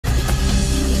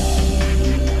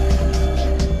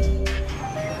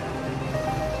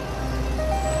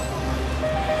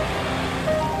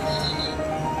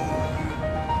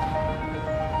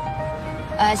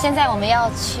现在我们要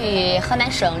去河南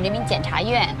省人民检察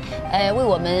院，为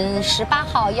我们18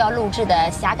号要录制的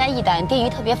《侠肝义胆》丁瑜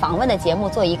特别访问的节目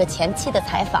做一个前期的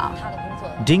采访。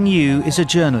Ding Yu is a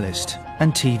journalist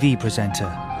and TV presenter.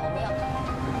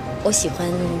 我喜欢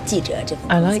记者这份。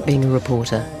I like being a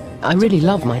reporter. I really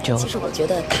love my job. 其实我觉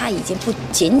得他已经不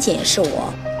仅仅是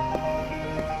我。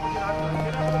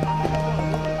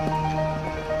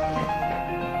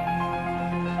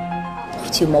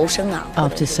 去谋生啊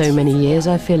After so many years,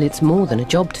 I feel it's more than a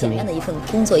job to 简 me. 单的一份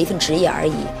工作，一份职业而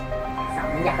已。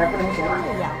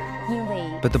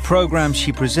 But the program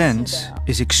she presents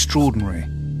is extraordinary.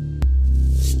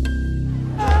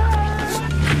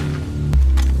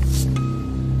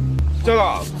 这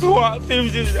个错，对不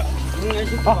起你。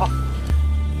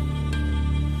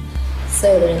所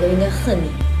有的人都应该恨你。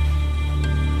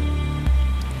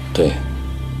对。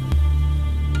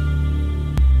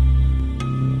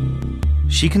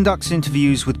 She conducts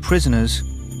interviews with prisoners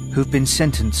who've been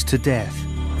sentenced to death.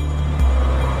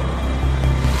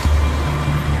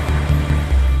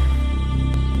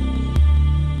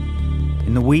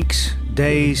 In the weeks,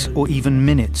 days, or even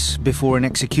minutes before an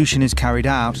execution is carried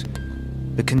out,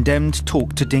 the condemned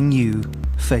talk to Ding Yu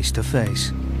face to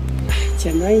face.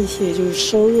 简单一些就是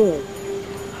收入，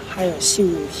还有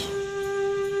性问题。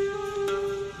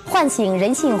唤醒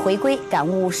人性回归，感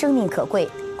悟生命可贵。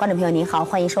 观众朋友您好，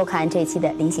欢迎收看这一期的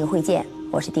《灵性会见》，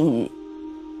我是丁瑜。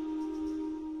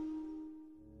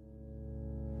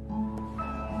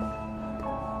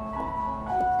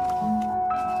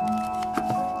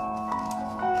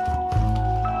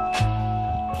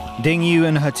Ding Yu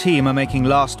and her team are making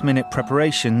last-minute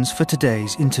preparations for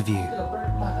today's interview.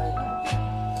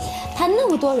 他那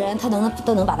么多人，他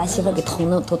都能把他媳妇儿给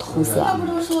都捅死。要不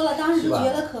这么说了，当时就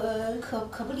觉得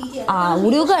可不理解啊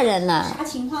，5、6个人呢。啥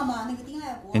情况嘛？那个丁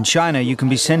爱国。 In China, you can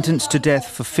be sentenced to death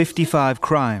for 55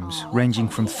 crimes, ranging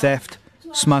from theft,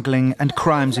 smuggling, and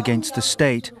crimes against the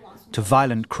state, to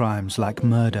violent crimes like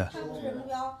murder.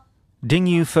 Ding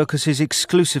Yu focuses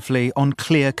exclusively on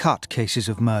clear-cut cases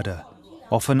of murder,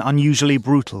 often unusually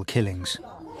brutal killings.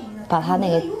 把他那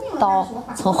个刀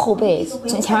从后背，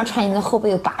从前面穿进的后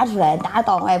背拔出来，拿着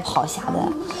刀往外跑，吓得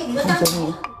很救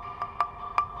命。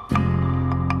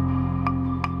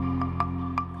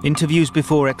 Interviews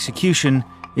before execution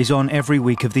is on every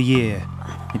week of the year.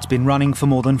 It's been running for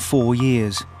more than 4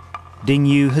 years. Ding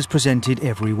Yu has presented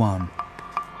every one.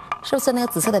 是不是那个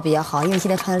紫色的比较好？因为今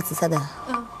天穿的是紫色的，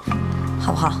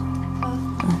好不好？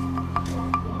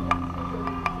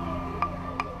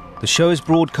 The show is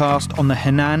broadcast on the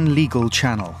Henan Legal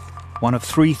Channel, one of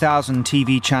 3,000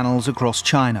 TV channels across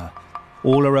China.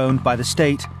 All are owned by the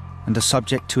state and are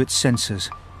subject to its censors.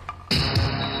 "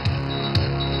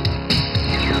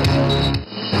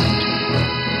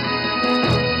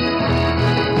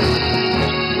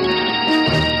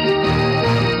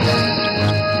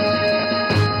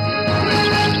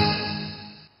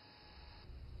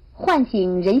唤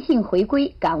醒人性回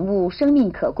归，感悟生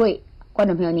命可贵。观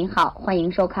众朋友您好，欢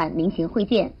迎收看《灵行会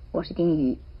见》，我是丁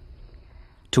瑜。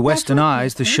 To Western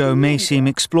eyes, the show may seem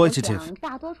exploitative,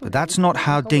 but that's not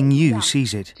how Ding Yu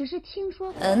sees it.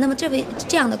 那么这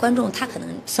样的观众，他可能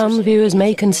Some viewers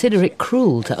may consider it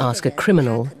cruel to ask a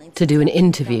criminal to do an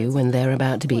interview when they're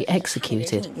about to be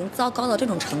executed. 已经糟糕到这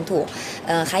种程度，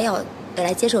还要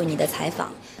来接受你的采访。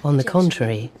 On the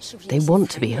contrary, they want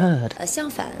to be heard. 相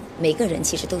反，每个人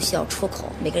其实都需要出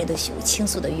口，每个人都有倾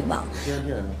诉的欲望。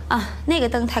啊，那个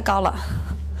灯太高了。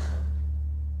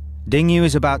 Ding Yu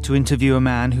is about to interview a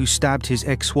man who stabbed his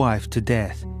ex-wife to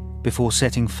death before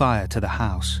setting fire to the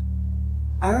house.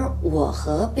 而我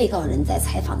和被告人在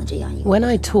采访的这样一个 When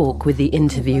I talk with the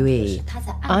interviewee,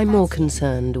 I'm more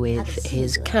concerned with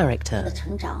his character,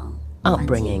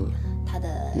 upbringing,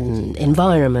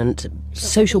 environment,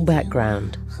 social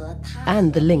background,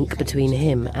 and the link between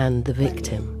him and the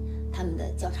victim.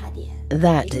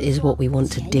 That is what we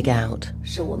want to dig out.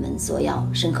 是我们所要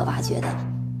深刻挖掘的。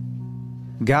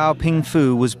 Gao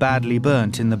Pingfu was badly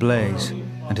burnt in the blaze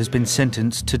and has been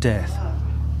sentenced to death.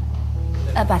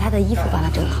 把他的衣服帮他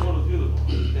整好，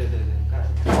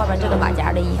外边这个马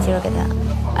甲的衣襟给他，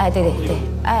哎，对对对，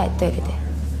哎，对对对。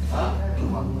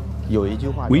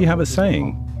 We have a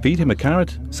saying, feed him a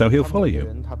carrot, so he'll follow you.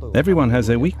 Everyone has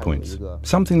their weak points,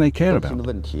 something they care about.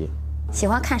 喜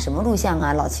欢看什么录像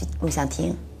啊？老去录像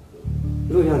厅。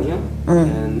录像厅，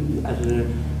还是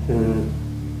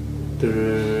都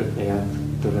是哎呀，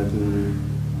都是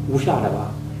武侠的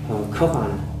吧，科幻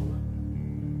的。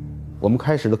 So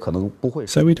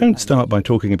we don't start by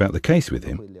talking about the case with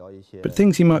him, but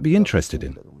things he might be interested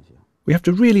in. We have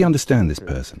to really understand this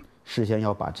person.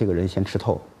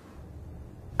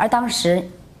 而当时，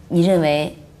你认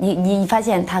为你发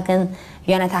现他跟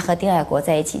原来他和丁爱国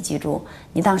在一起居住，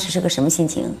你当时是个什么心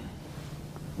情？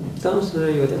当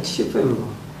时有点气愤嘛，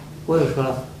我就说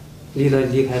了，离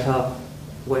开他，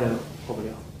我也活不了。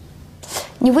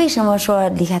你为什么说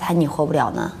离开他你活不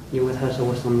了呢？因为他是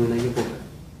我生命的一部分。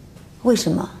为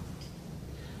什么？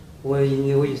我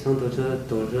一生都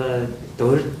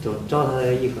找他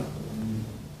一个。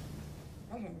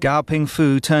Gao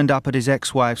Pingfu turned up at his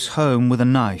ex-wife's home with a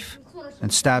knife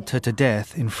and stabbed her to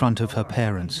death in front of her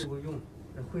parents.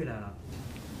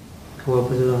 我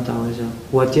不知道咋回事，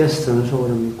我爹死的时候我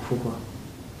都没哭过，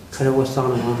可是我伤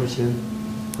了王淑清，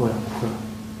我要哭了。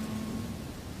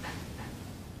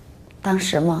当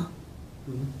时吗？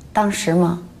当时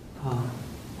吗？啊，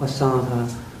我伤了他，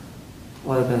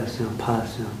我就在他身上趴在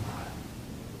身上哭了。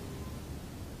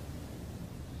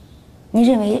你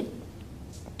认为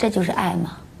这就是爱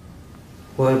吗？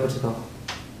我也不知道，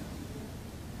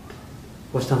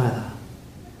我伤害他。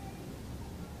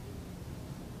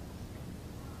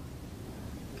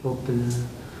我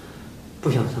不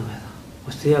想伤害他，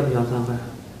我谁也不想伤害，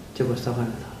结果伤害了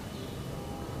他。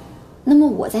那么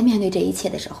我在面对这一切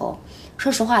的时候，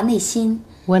说实话，内心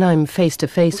When I'm face to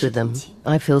face with them,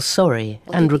 I feel sorry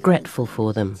and regretful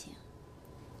for them.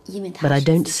 But I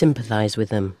don't sympathize with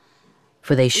them,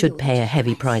 for they should pay a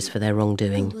heavy price for their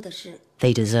wrongdoing.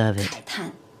 They deserve it. 慨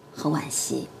叹和惋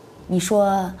惜。你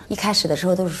说一开始的时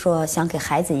候都是说想给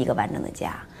孩子一个完整的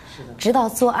家，直到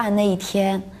作案那一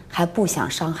天还不想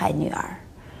伤害女儿，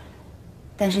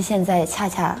但是现在恰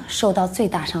恰受到最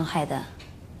大伤害的，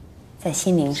在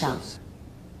心灵上。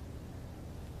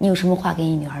你有什么话给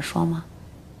你女儿说吗？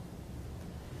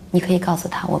你可以告诉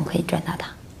她，我们可以转达她。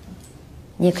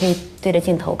你也可以对着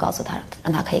镜头告诉她，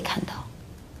让她可以看到。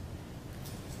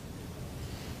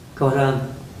高山，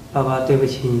爸爸对不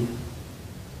起你。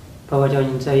爸爸叫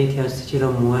你这一天失去了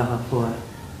母爱和父爱，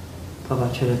爸爸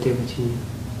确实对不起你，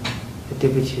也对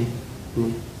不起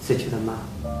你失去的妈。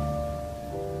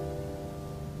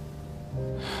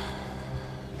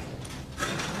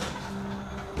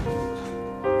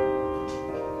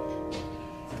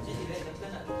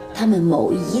他们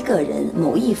某一个人、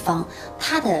某一方，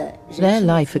他的 Their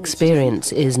life experience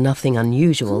is nothing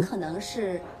unusual, 可能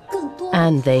是更多。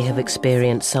 and they have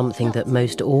experienced something that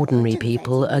most ordinary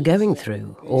people are going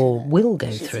through or will go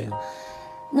through.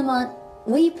 那么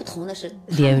唯一不同的是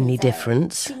The only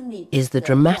difference is the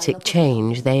dramatic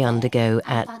change they undergo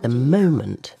at the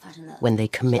moment when they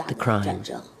commit the crime. 转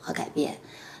折和改变。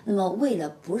那么为了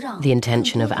不让 The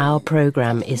intention of our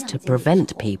program is to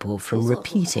prevent people from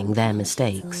repeating their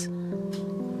mistakes.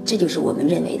 这就是我们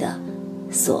认为的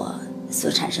所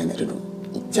产生的这种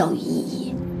教育意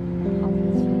义。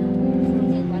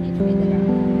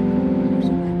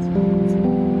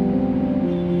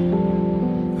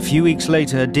 A few weeks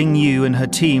later, Ding Yu and her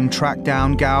team tracked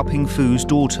down Gao Pingfu's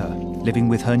daughter, living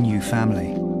with her new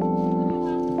family.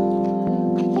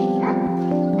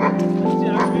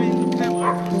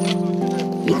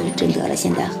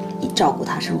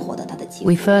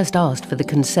 We first asked for the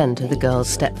consent of the girl's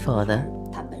stepfather,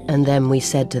 and then we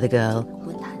said to the girl,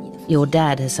 "Your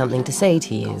dad has something to say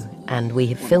to you, and we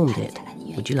have filmed it.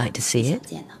 Would you like to see it?"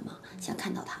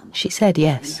 She said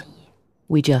yes.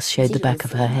 We just showed the back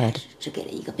of her head.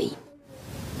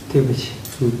 对不起，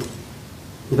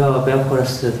你爸爸白活了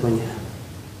40多年，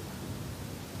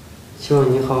希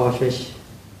望你好好学习。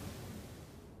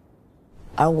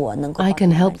 I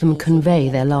can help them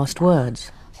convey their last words,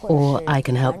 or I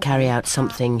can help carry out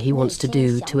something he wants to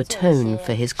do to atone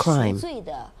for his crime.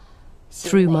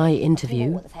 Through my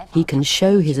interview, he can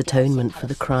show his atonement for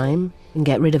the crime and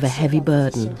get rid of a heavy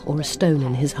burden or a stone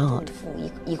in his heart.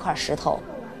 一块石头。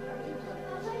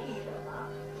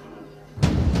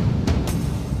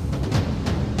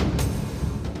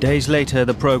 Days later,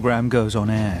 the program goes on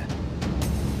air.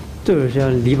 就是这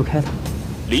样离不开他。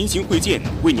 临行会见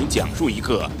为您讲述一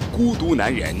个孤独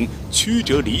男人曲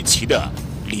折离奇的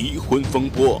离婚风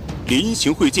波。临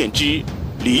行会见之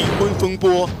离婚风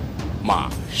波，马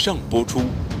上播出。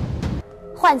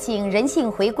唤醒人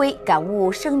性回归，感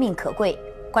悟生命可贵。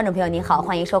观众朋友您好，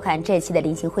欢迎收看这期的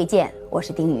临行会见，我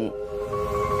是丁瑜。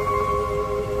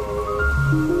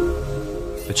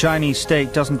 The Chinese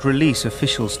state doesn't release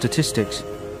official statistics,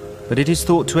 but it is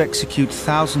thought to execute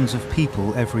thousands of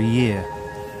people every year.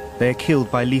 They are killed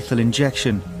by lethal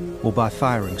injection or by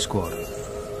firing squad.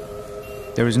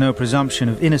 There is no presumption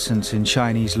of innocence in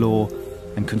Chinese law,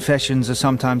 and confessions are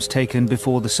sometimes taken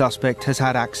before the suspect has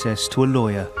had access to a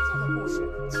lawyer.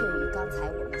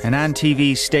 Henan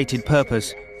TV's stated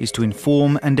purpose is to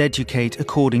inform and educate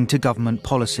according to government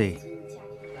policy.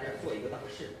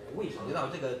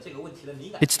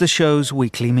 It's the show's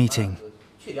weekly meeting.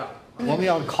 我们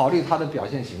要考虑他的表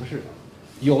现形式，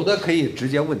有的可以直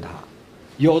接问他，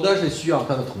有的是需要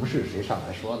他的同事谁上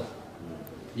来说的，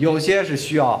有些是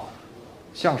需要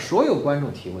向所有观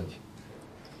众提问题。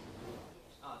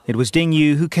 It was Ding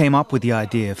Yu who came up with the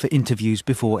idea for interviews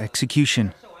before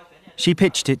execution. She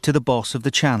pitched it to the boss of the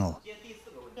channel.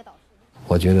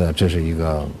 我觉得这是一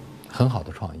个很好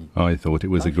的创意。 I thought it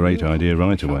was a great idea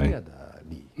right away.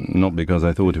 Not because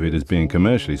I thought of it as being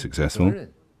commercially successful,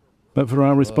 but for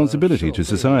our responsibility to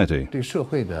society. 对社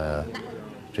会的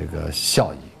这个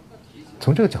效益，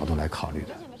从这个角度来考虑的。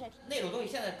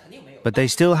 But they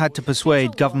still had to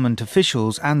persuade government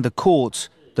officials and the courts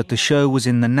that the show was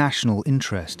in the national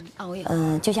interest.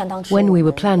 When we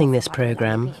were planning this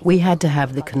program, we had to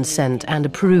have the consent and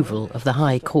approval of the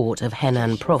High Court of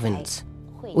Henan Province.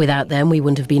 Without them, we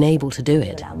wouldn't have been able to do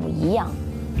it.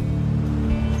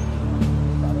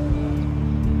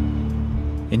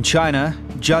 In China,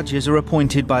 judges are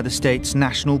appointed by the state's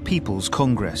National People's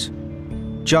Congress.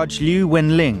 Judge Liu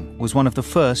Wenling was one of the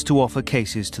first to offer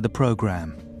cases to the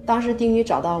program.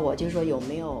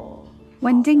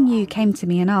 When Ding Yu came to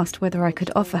me and asked whether I could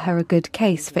offer her a good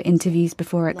case for interviews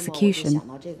before execution,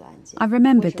 I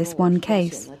remembered this one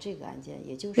case.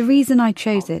 The reason I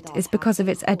chose it is because of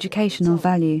its educational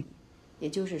value.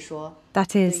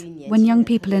 That is, when young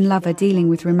people in love are dealing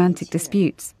with romantic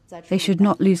disputes, they should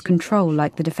not lose control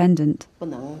like the defendant.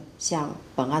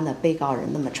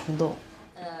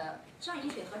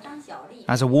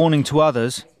 As a warning to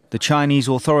others, the Chinese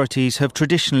authorities have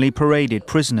traditionally paraded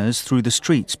prisoners through the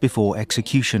streets before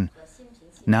execution.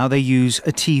 Now they use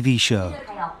a TV show.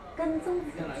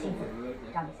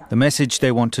 The message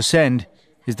they want to send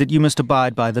is that you must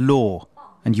abide by the law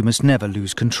and you must never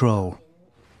lose control.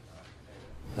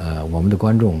 We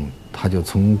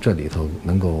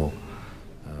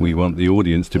want the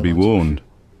audience to be warned.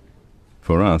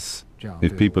 For us,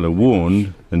 if people are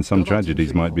warned, then some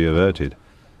tragedies might be averted.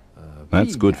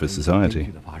 That's good for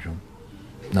society.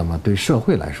 那么对社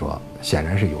会来说，显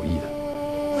然是有益的。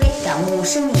感悟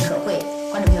生命可贵，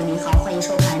观众朋友您好，欢迎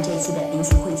收看这期的临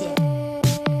行会见。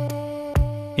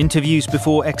 Interviews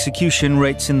Before Execution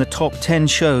rates in the top 10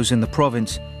 shows in the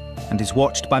province and is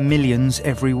watched by millions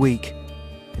every week.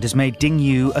 It has made Ding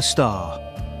Yu a star.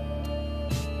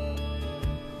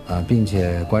 并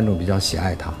且观众比较喜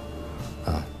爱他，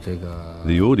这个。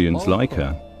The audience like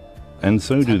her, and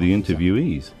so do the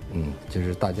interviewees. 就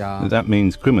是大家。That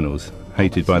means criminals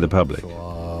hated by the public.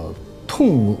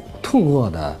 痛恶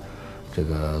的这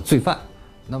个罪犯，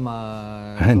那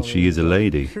么。And she is a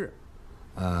lady.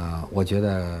 我觉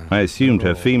得。I assumed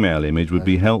her female image would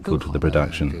be helpful to the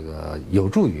production. 这个有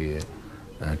助于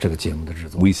这个节目的制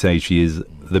作。We say she is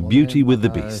the beauty with the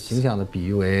beast. 形象的比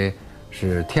喻为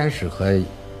是天使和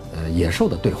野兽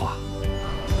的对话。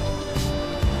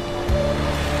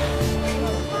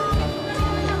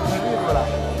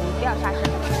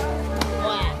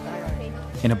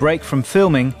 In a break from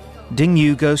filming, Ding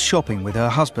Yu goes shopping with her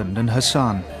husband and her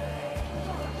son.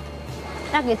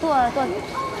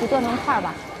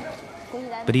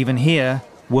 But even here,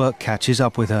 work catches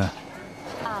up with her.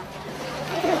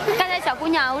 刚才小姑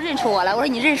娘认出我了，我说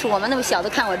你认识我吗？那么小都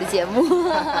看我的节目。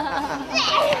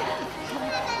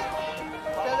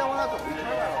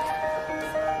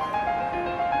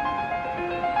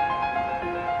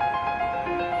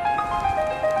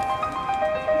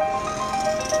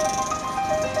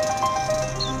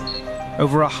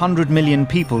Over 100 million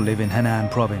people live in Henan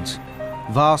province.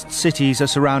 Vast cities are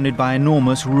surrounded by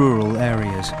enormous rural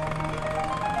areas.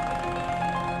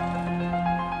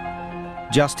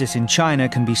 Justice in China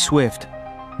can be swift.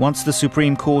 Once the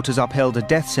Supreme Court has upheld a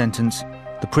death sentence,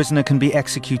 the prisoner can be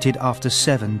executed after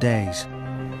 7 days.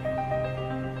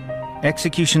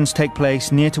 Executions take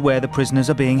place near to where the prisoners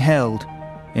are being held,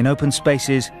 in open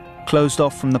spaces, closed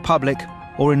off from the public,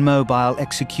 or in mobile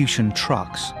execution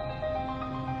trucks.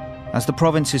 As the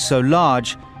province is so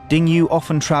large, Ding Yu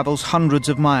often travels hundreds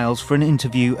of miles for an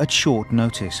interview at short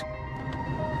notice.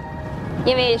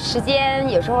 因为时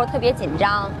间有时候特别紧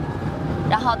张，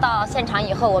然后到现场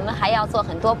以后，我们还要做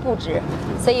很多布置，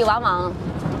所以往往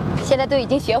现在都已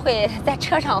经学会在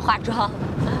车上化妆。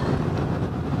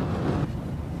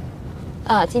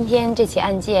今天这起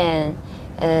案件，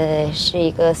是一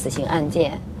个死刑案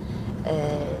件，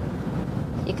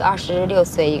一个26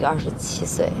岁，一个27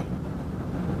岁。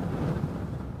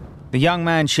 The young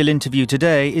man she'll interview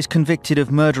today is convicted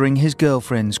of murdering his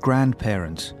girlfriend's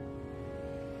grandparents.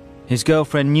 His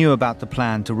girlfriend knew about the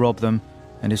plan to rob them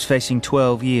and is facing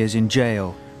 12 years in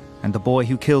jail, and the boy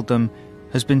who killed them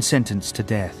has been sentenced to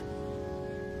death.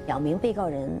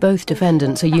 Both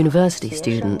defendants are university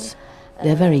students.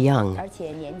 They're very young,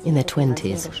 in their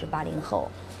 20s.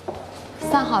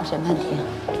 3号审判庭，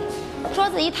桌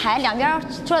子一抬，两边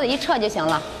桌子一撤就行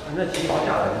了。那提好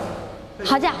架了。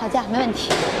好架，好架，没问题，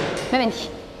没问题。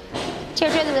这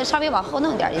个桌子稍微往后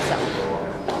弄点就行了。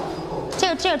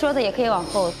这个桌子也可以往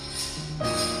后。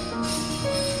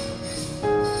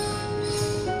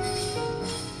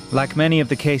Like many of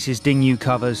the cases Ding Yu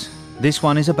covers, this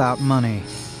one is about money.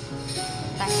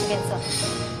 来，这边坐。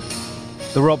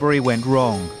The robbery went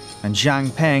wrong, and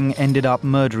Zhang Peng ended up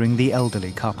murdering the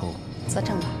elderly couple. 坐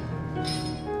正吧。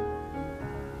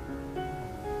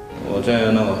我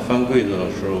在那个翻柜子的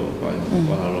时候，把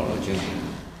他姥姥惊醒。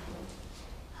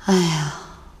哎呀，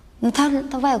那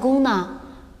他外公呢？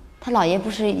他姥爷不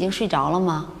是已经睡着了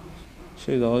吗？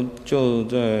睡着就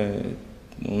在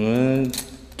我们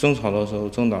争吵的时候、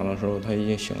争打的时候，他已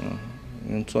经醒了，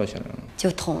已经坐起来了。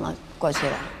就捅了过去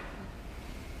了。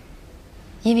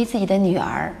因为自己的女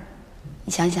儿，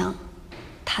你想想，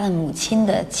他的母亲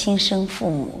的亲生父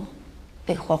母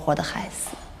被活活的害死。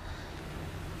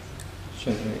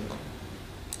现在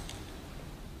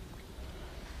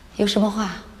有什么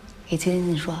话给崔先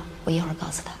生说，我一会儿告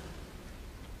诉他。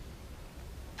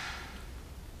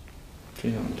只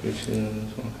想对崔先生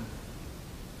说，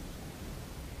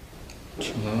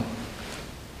请他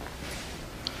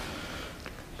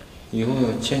以后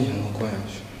要坚强的过下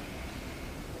去，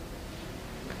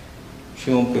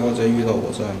希望不要再遇到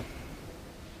我这样。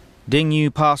Ding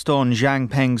Yu passed on Zhang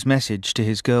Peng's message to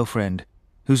his girlfriend,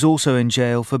 who's also in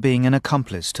jail for being an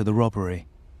accomplice to the robbery.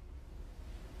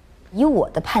 以我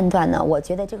的判断呢，我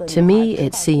觉得这个 To me,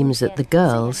 it seems that the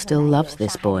girl still loves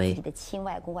this boy,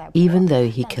 even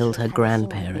though he killed her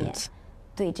grandparents.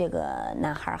 对这个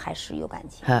男孩还是有感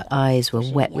情。 Her eyes were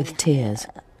wet with tears.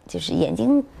 就是眼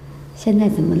睛。现在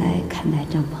怎么来看待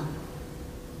张鹏？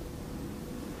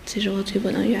这是我最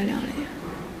不能原谅的。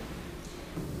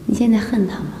你现在恨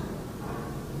他吗？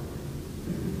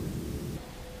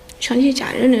想起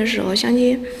家人的时候，想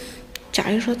起家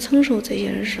里所承受这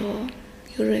些的时候，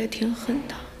有时候也挺恨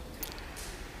他。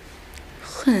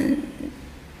恨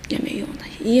也没用的，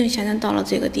已经现在到了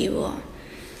这个地步，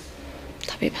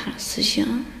他被判了死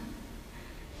刑。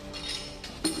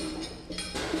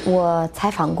我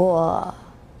采访过。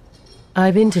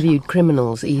 I've interviewed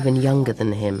criminals even younger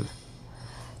than him.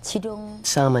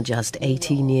 Some are just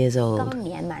 18 years old.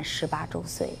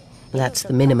 That's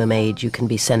the minimum age you can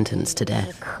be sentenced to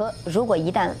death. 如果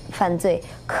一旦犯罪，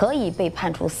可以被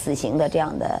判处死刑的这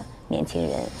样的年轻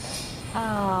人，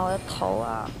啊，我的头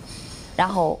啊！然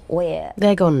后我也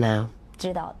They're gone now.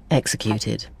 知道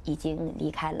Executed. 已经离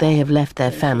开了。They have left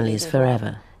their families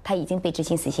forever. 他已经被执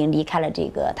行死刑，离开了这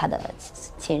个他的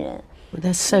亲人。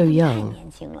 They're so young.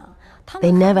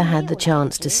 They never had the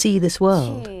chance to see this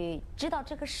world,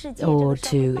 or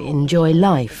to enjoy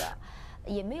life,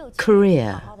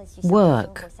 career,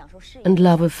 work, and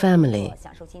love of family.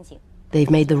 They've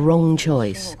made the wrong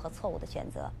choice,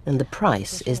 and the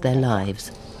price is their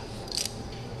lives.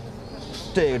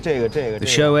 The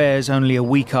show airs only a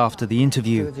week after the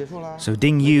interview, so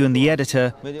Ding Yu and the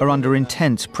editor are under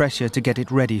intense pressure to get it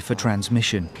ready for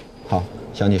transmission. 好，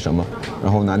想起什么，然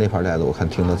后拿那盘带子，我看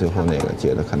听到最后那个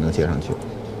接的，看能接上去。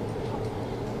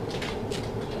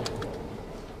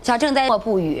小郑在默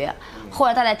不语，或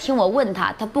者他在听我问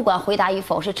他，他不管回答与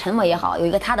否是沉默也好，有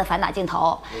一个他的反打镜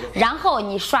头，然后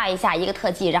你刷一下一个特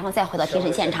技，然后再回到庭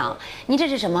审现场。你这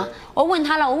是什么？我问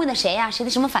他了，我问的谁呀？谁的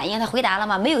什么反应？他回答了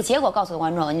吗？没有结果告诉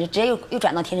观众，你直接又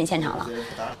转到庭审现场了。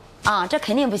啊，这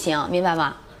肯定不行，明白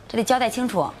吗？这得交代清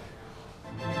楚。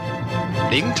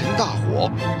 凌晨大火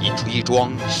引出一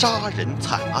桩杀人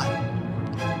惨案。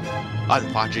案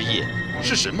发之夜，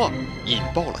是什么引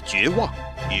爆了绝望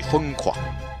与疯狂？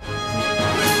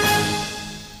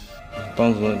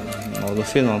当时脑子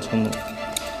非常冲动，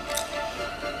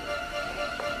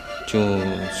就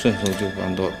顺手就把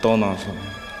刀拿出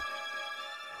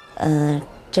来。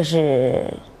这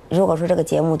是如果说这个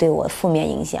节目对我负面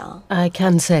影响 I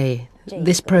can say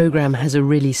this program has a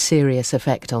really serious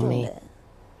effect on me.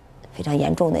 非常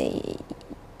严重的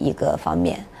一个方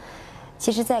面。其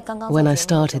实，在刚刚 When I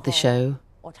started the show,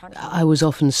 I was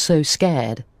often so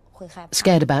scared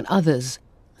about others,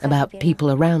 about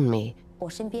people around me,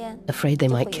 afraid they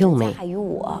might kill me.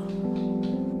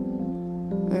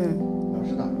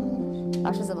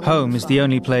 Home is the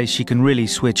only place she can really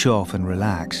switch off and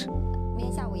relax.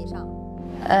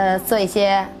 做一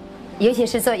些，尤其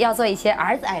是要做一些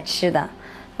儿子爱吃的，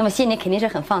那么心里肯定是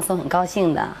很放松、很高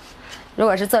兴的。 如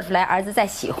果是做出来，儿子再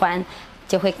喜欢，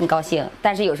就会更高兴。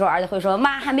但是有时候儿子会说：“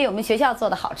妈，还没有我们学校做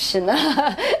的好吃呢。”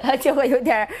就会有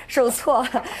点受挫。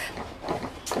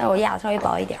那我压的稍微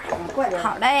薄一点。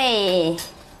好嘞，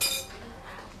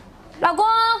老公。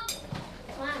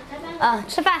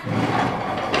吃饭。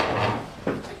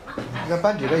那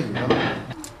扳指的椅子吗？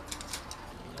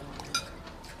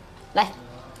来，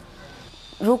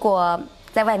如果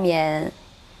在外面。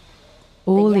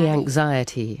 All the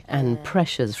anxiety and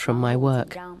pressures from my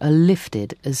work are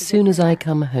lifted as soon as I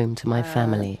come home to my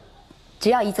family. 只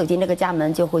要一走进这个家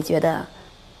门，就会觉得，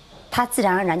它自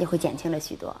然而然就会减轻了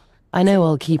许多。 I know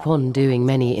I'll keep on doing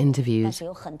many interviews,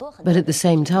 but at the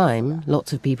same time,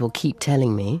 lots of people keep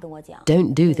telling me,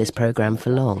 don't do this program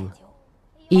for long.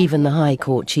 Even the High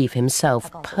Court chief himself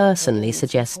personally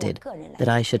suggested that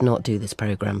I should not do this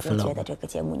program for long.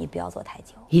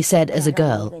 He said as a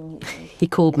girl, he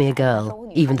called me a girl,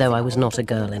 even though I was not a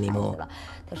girl anymore.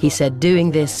 He said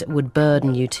doing this would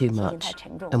burden you too much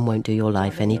and won't do your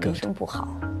life any good.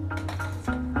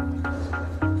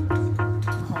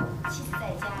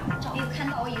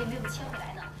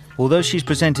 Although she's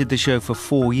presented the show for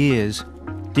 4 years,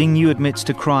 Ding Yu admits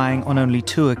to crying on only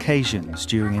 2 occasions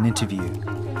during an interview.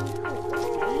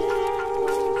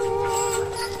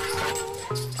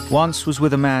 Once was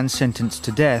with a man sentenced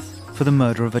to death for the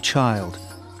murder of a child.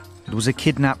 It was a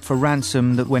kidnap for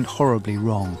ransom that went horribly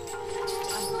wrong.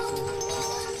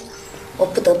 我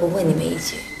不得不问你们一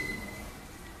句：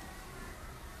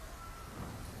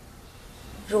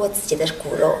如果自己的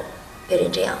骨肉被人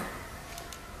这样，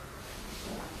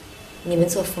你们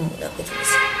做父母的会怎么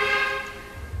想？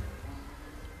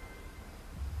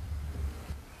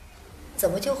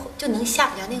怎么就能下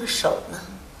不了那个手呢？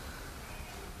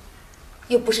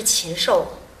又不是禽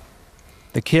兽。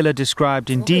 The killer described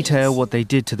in detail what they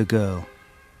did to the girl.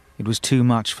 It was too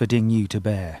much for Ding Yu to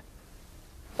bear.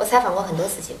 我采访过很多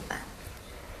次刑犯，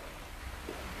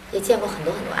也见过很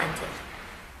多案件。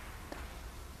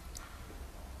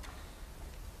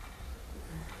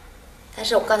但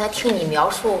是我刚才听你描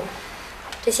述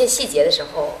这些细节的时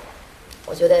候，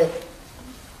我觉得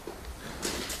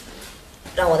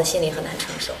让我的心里很难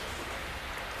承受，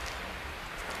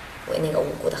为那个无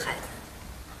辜的孩子。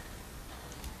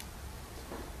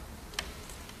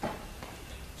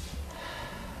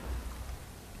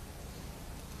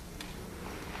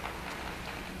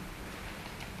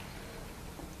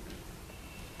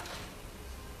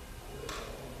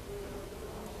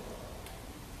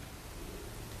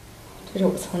 这是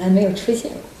我从来没有出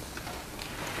现过。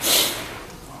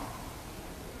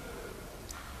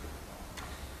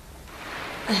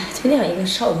哎呀，就那样一个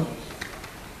少女，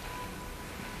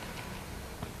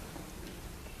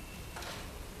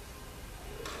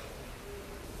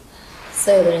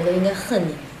所有的人都应该恨你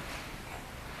们。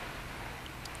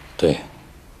对。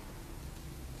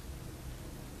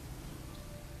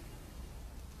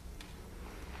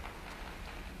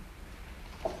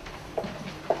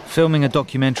 Filming a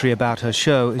documentary about her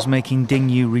show is making Ding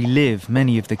Yu relive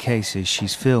many of the cases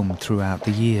she's filmed throughout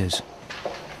the years.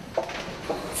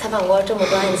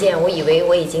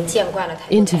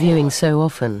 Interviewing so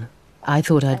often, I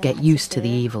thought I'd get used to the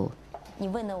evil.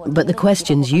 But the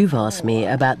questions you've asked me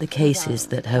about the cases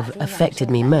that have affected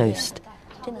me most,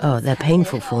 oh, they're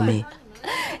painful for me.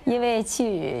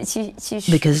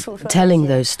 Because telling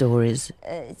those stories,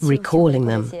 recalling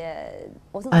them,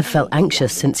 I've felt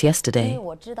anxious since yesterday.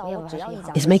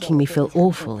 It's making me feel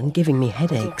awful and giving me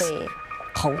headaches.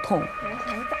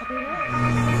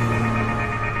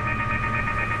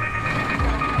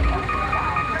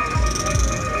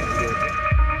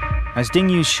 As Ding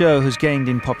Yu's show has gained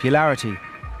in popularity,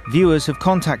 viewers have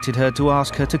contacted her to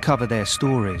ask her to cover their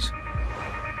stories.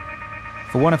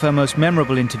 For one of her most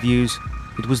memorable interviews,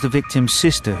 it was the victim's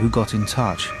sister who got in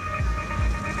touch.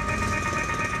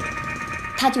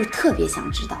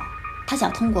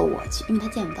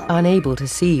 Unable to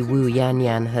see Wu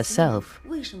Yanyan herself,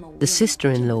 the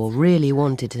sister-in-law really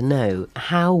wanted to know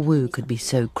how Wu could be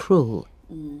so cruel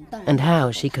and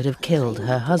how she could have killed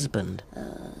her husband.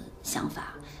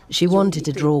 She wanted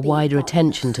to draw wider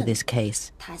attention to this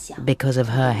case because of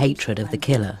her hatred of the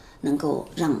killer.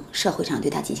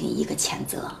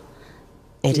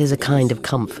 It is a kind of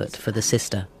comfort for the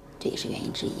sister.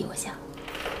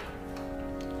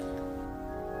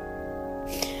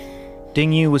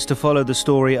 Ding Yu was to follow the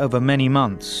story over many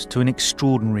months to an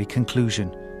extraordinary conclusion.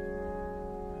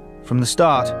 From the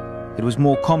start, it was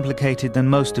more complicated than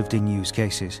most of Ding Yu's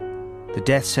cases. The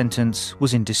death sentence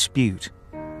was in dispute.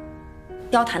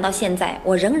 交谈到现在，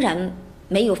我仍然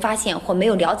没有发现或没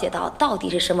有了解到到底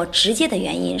是什么直接的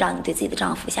原因让你对自己的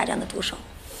丈夫下这样的毒手。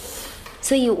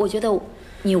所以我觉得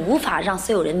你无法让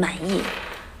所有人满意，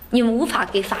你们无法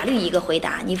给法律一个回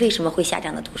答，你为什么会下这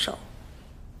样的毒手？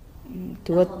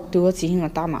对我进行了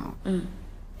打骂。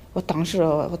我当时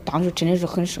真的是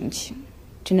很生气，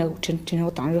真的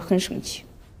我当时很生气。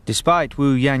Despite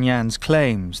Wu Yanyan's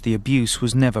claims, the abuse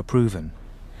was never proven.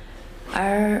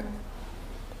 而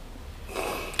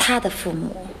他的父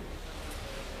母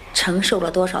承受了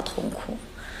多少痛苦，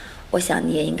我想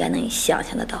你也应该能想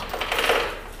象得到。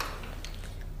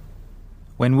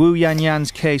When Wu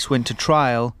Yanyan's case went to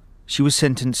trial, she was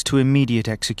sentenced to immediate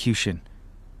execution.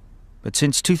 But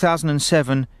since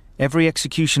 2007, every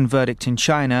execution verdict in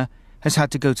China has had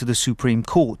to go to the Supreme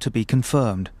Court to be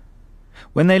confirmed.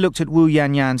 When they looked at Wu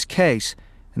Yanyan's case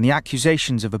and the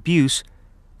accusations of abuse,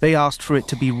 they asked for it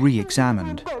to be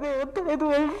re-examined.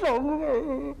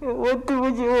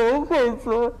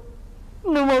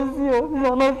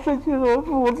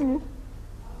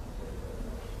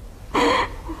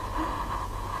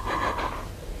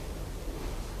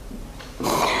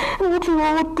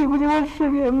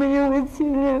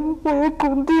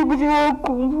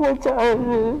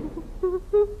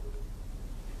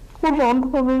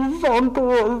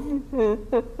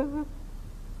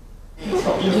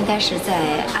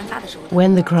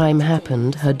 When the crime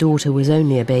happened, her daughter was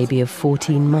only a baby of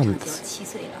 14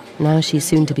 months. Now she's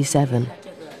soon to be 7.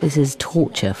 This is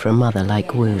torture for a mother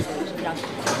like Wu.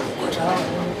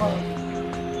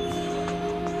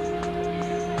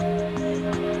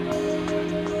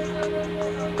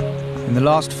 In the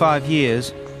last 5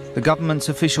 years, the government's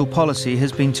official policy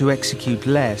has been to execute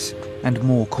less and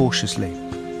more cautiously.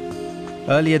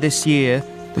 Earlier this year,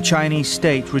 the Chinese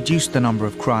state reduced the number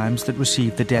of crimes that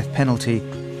received the death penalty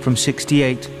from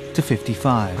 68 to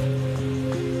 55.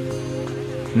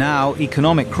 Now,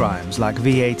 economic crimes like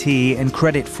VAT and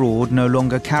credit fraud no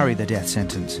longer carry the death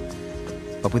sentence.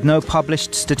 But with no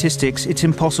published statistics, it's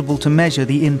impossible to measure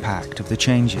the impact of the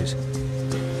changes.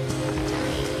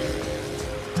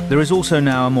 There is also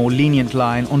now a more lenient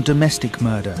line on domestic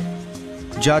murder.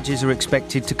 Judges are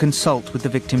expected to consult with the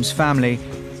victim's family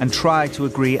and try to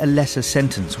agree a lesser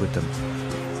sentence with them.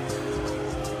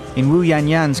 In Wu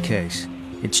Yanyan's case,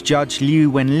 it's Judge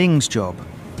Liu Wenling's job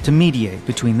to mediate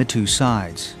between the two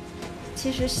sides.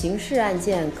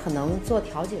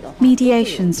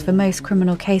 Mediations for most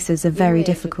criminal cases are very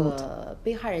difficult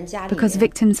because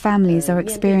victims' families are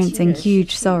experiencing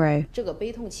huge sorrow,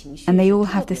 and they all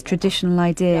have this traditional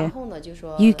idea: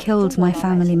 you killed my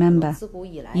family member,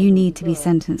 you need to be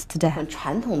sentenced to death.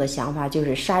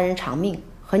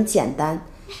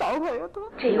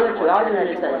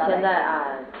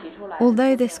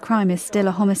 Although this crime is still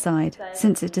a homicide,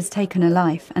 since it has taken a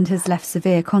life and has left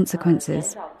severe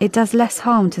consequences, it does less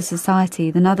harm to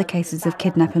society than other cases of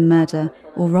kidnap and murder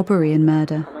or robbery and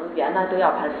murder.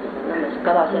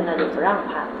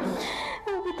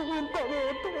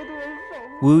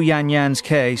 Wu Yanyan's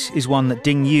case is one that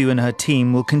Ding Yu and her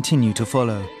team will continue to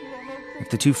follow. If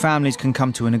the two families can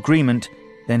come to an agreement,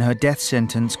 then her death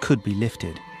sentence could be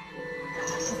lifted.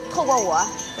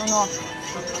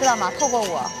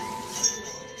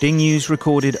 Ding Yu's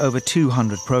recorded over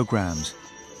 200 programs,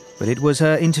 but it was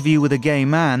her interview with a gay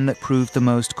man that proved the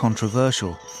most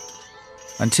controversial.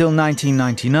 Until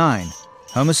 1999,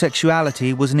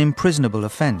 homosexuality was an imprisonable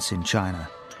offence in China,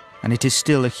 and it is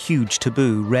still a huge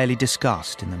taboo rarely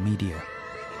discussed in the media.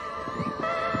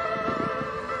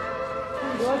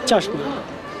 叫什么？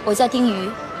我叫丁瑜。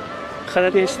河南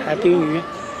电视台丁瑜。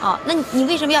哦，那你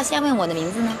为什么要先问我的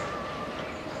名字呢？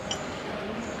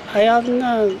哎呀，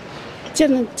那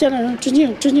见了人尊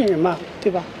敬人嘛，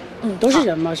对吧？都是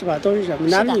人嘛，是吧？都是人，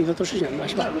男的女的都是人嘛，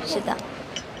是吧？是的。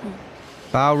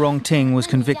Bao Rongting was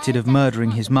convicted of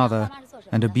murdering his mother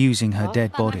and abusing her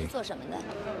dead body.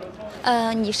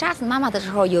 你杀死妈妈的时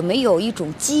候有没有一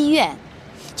种积怨？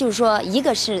就是说，一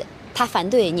个是他反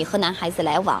对你和男孩子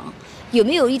来往，有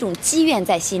没有一种积怨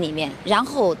在心里面，然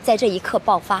后在这一刻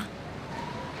爆发？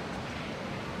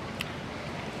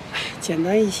简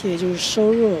单一些，就是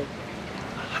收入，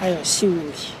还有性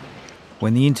问题。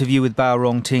 When the interview with Bao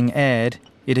Rongting aired,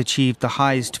 it achieved the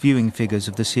highest viewing figures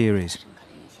of the series.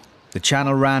 The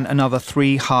channel ran another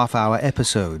 3 half-hour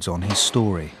episodes on his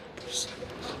story.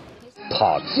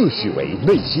 他自诩为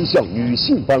内心像女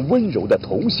性般温柔的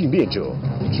同性恋者。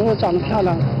说我长得漂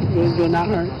亮，有男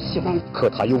孩喜欢。可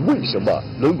他又为什么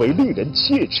沦为令人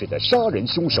切齿的杀人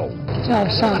凶手？这要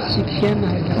上几天呢？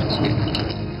还是几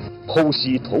天？ 剖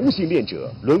析同性恋者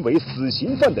沦为死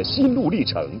刑犯的心路历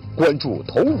程，关注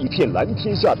同一片蓝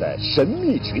天下的神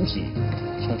秘群体。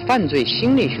从犯罪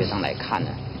心理学上来看呢，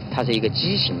它是一个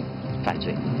畸形犯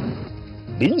罪。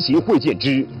临刑会见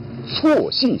之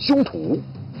错信凶徒，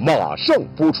马上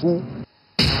播出。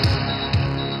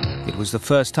 It was the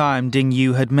first time Ding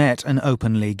Yu had met an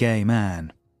openly gay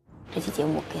man.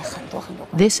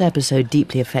 This episode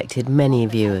deeply affected many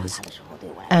viewers,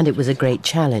 and it was a great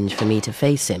challenge for me to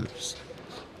face him.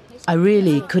 I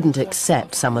really couldn't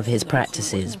accept some of his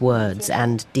practices, words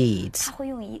and deeds.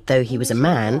 Though he was a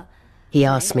man, He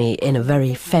asked me in a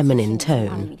very feminine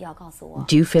tone,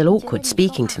 "Do you feel awkward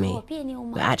speaking to me?"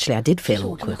 Actually, I did feel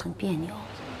awkward.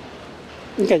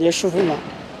 你感觉舒服吗？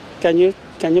感觉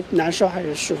难受还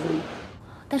是舒服吗？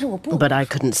 But I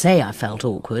couldn't say I felt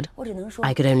awkward.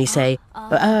 I could only say,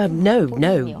 no,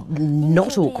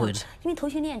 not awkward.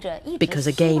 Because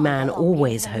a gay man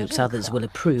always hopes others will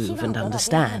approve and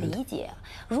understand.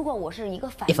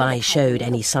 If I showed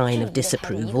any sign of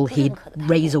disapproval, he'd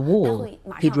raise a wall,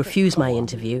 he'd refuse my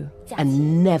interview,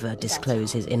 and never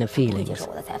disclose his inner feelings.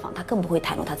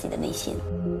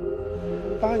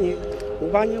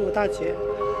 58年我大姐。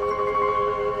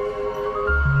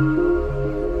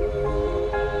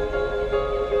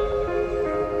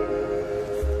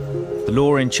 The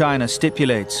law in China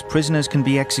stipulates prisoners can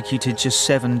be executed just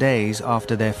 7 days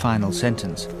after their final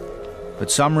sentence. But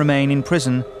some remain in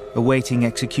prison awaiting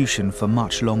execution for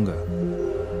much longer.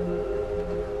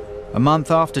 A month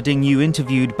after Ding Yu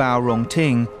interviewed Bao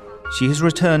Rongting, she has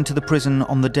returned to the prison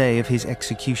on the day of his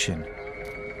execution.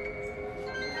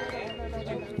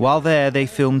 While there, they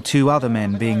filmed 2 other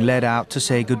men being led out to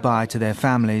say goodbye to their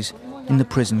families in the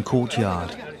prison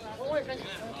courtyard.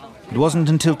 It wasn't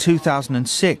until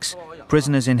 2006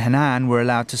 prisoners in Henan were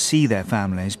allowed to see their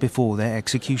families before their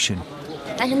execution.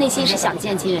 但是内心是想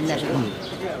见亲人的，是吧？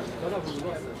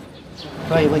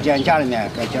所以我讲家里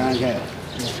面该讲这个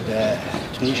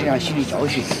从身上吸取教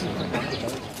训。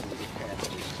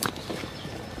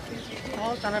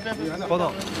报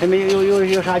道，还没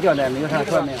有啥交代，没有啥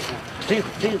说没有。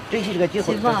珍惜这个机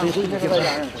会，你放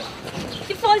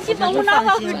心吧，我哪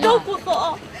怕会照顾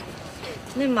好。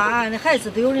你妈，那孩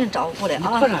子都有人照顾的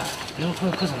啊。可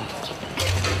是。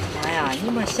哎呀，你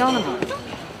们想的嘛，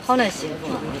好难幸福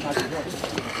啊。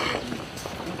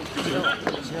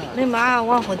你妈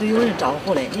往后都有人照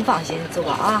顾的，你放心走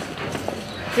吧啊，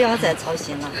不要再操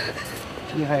心了。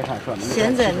你还有啥说的？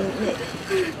现在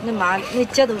你妈，你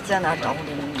姐都在那照顾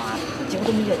着你妈，几乎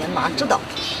都没叫你妈知道。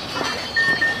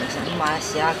向你妈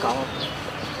谢下高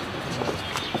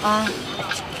啊。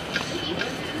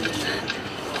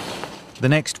 The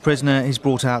next prisoner is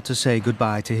brought out to say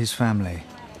goodbye to his family.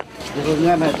 以后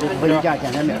安排回家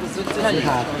见面，有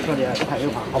啥说的看有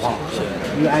话好不好？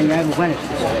有安全不管的事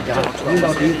情讲，领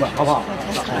导第一个好不好？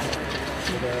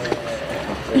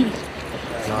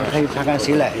还有看看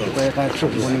谁来，一会儿咱师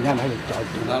傅你安排交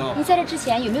代。你在这之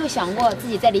前有没有想过自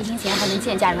己在临行前还能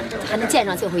见家人，还能见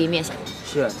上最后一面？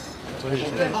是。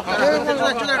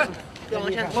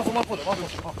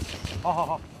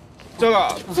好。 这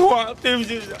个错，对不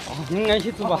起。你俺一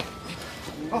起走吧。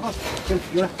好，行，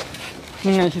有了。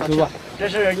你俺一起走吧。这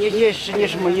是你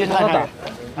什么？你他的？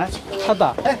啊，他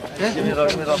的。哎，没到。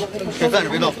暂时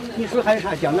没到。你说还有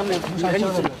啥讲的没有？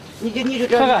你就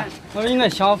这个。我说你那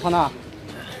香放哪？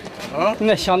啊？你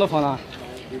那香都放哪？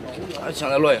香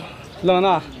在洛阳。冷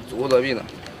呢？祖德比呢？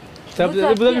在不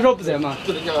在？不在说不在吗？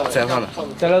在上呢。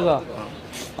在那子。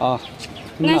啊。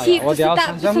 安心不是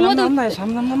大，不是我都，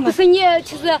不是你，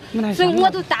其实是我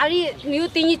都大人没有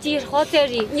对你尽好责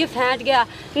任，你反这个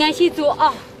安心走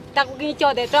啊，大姑给你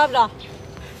交代，知道不知道？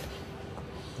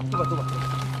走吧。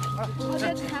我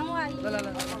再看我阿姨。来，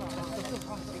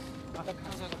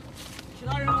其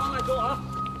他人往外走啊。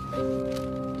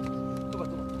走吧。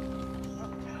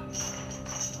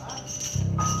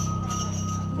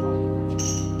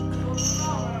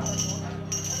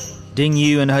 Ding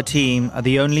Yu and her team are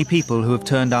the only people who have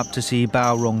turned up to see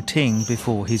Bao Rongting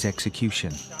before his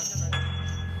execution.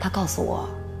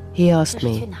 He asked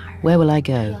me, where will I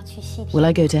go? Will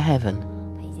I go to heaven?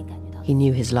 He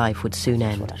knew his life would soon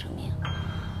end.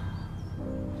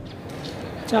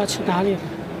 这要去哪里？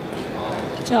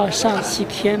这要上西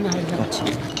天呢，还是要去？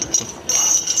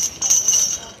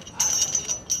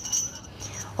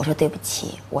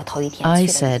 I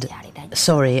said,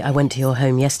 sorry, I went to your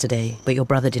home yesterday, but your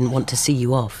brother didn't want to see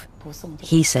you off.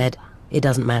 He said, it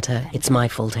doesn't matter, it's my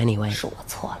fault anyway.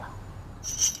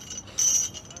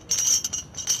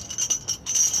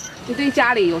 你对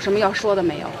家里有什么要说的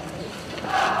没有？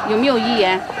有没有遗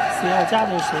言？谁呀？家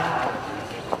里谁？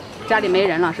家里没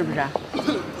人了，是不是？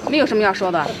没有什么要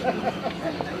说的。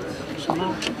什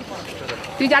么？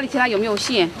对家里其他有没有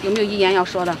信？有没有遗言要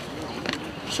说的？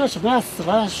 说什么呀？死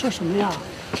了说什么呀？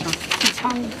一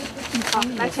枪，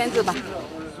来签字吧。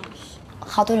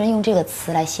好多人用这个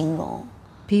词来形容。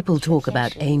People talk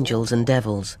about angels and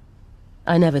devils.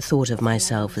 I never thought of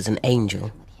myself as an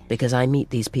angel because I meet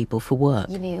these people for work.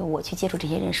 因为我去接触这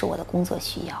些人是我的工作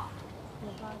需要。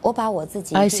我把我自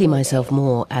己 I see myself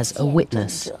more as a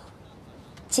witness.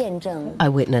 见证 I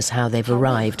witness how they've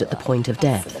arrived at the point of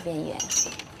death.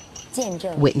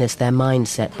 witness their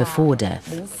mindset before death,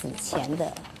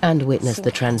 and witness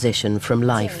the transition from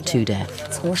life to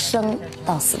death.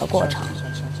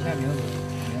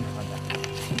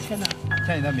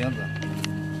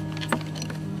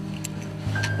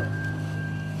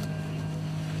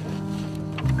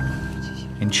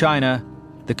 In China,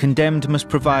 the condemned must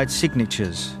provide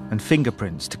signatures and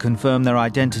fingerprints to confirm their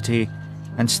identity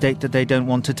and state that they don't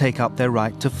want to take up their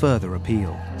right to further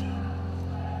appeal.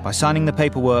 By signing the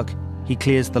paperwork, he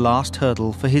clears the last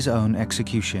hurdle for his own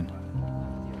execution.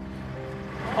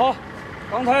 好，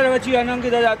刚才这个纪院长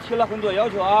给大家提了很多要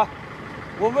求啊，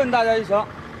我问大家一声，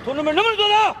同志们能不能做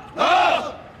到？能。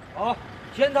好，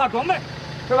检查装备，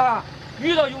是吧？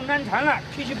遇到有难缠了、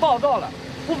脾气暴躁了、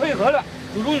不配合了，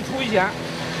就容易出危险。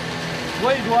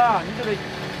所以说啊，你这个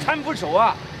搀扶手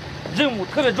啊，任务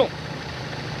特别重，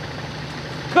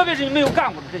特别是你没有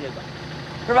干过的这些个，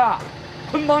是吧？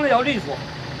捆绑的要利索，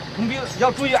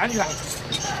要注意安全。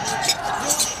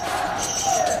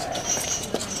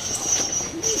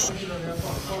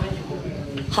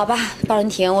好吧，鲍仁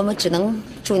婷，我们只能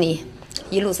祝你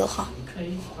一路走好。可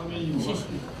以，谢谢。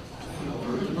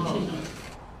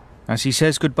 As he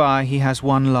says goodbye, he has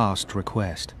one last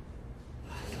request.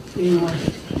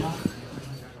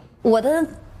 我的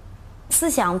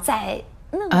思想在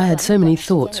I had so many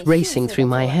thoughts racing through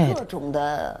my head.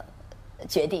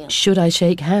 Should I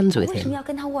shake hands with him?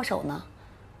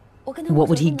 What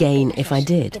would he gain if I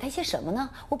did?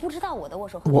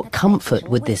 What comfort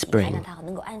would this bring?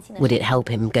 Would it help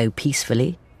him go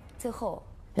peacefully?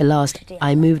 At last,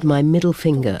 I moved my middle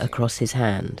finger across his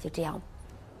hand.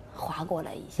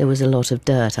 There was a lot of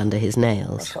dirt under his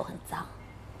nails.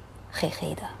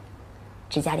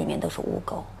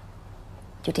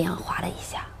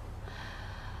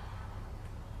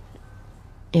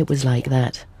 It was like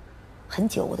that.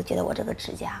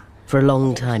 For a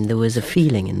long time, there was a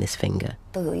feeling in this finger.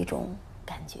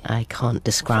 I can't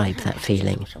describe that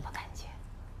feeling.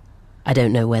 I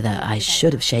don't know whether I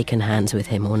should have shaken hands with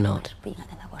him or not.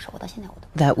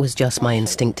 That was just my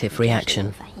instinctive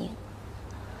reaction.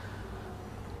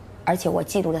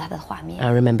 I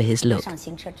remember his look.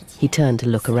 He turned to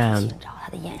look around.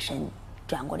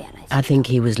 I think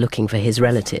he was looking for his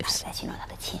relatives.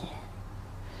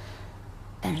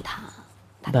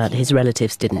 But his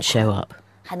relatives didn't show up.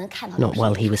 Not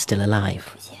while he was still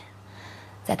alive.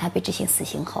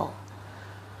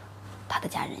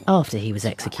 After he was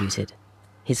executed,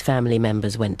 his family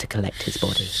members went to collect his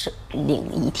body.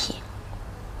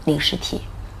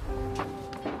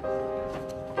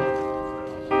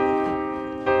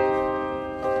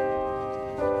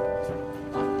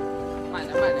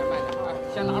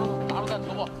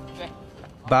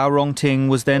 Bao Rongting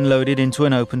was then loaded into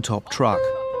an open-top truck,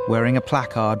 wearing a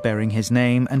placard bearing his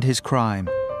name and his crime,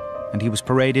 and he was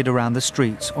paraded around the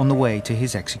streets on the way to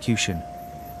his execution.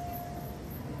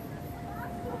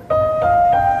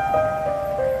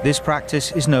 This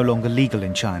practice is no longer legal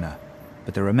in China,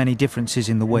 but there are many differences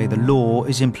in the way the law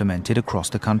is implemented across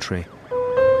the country.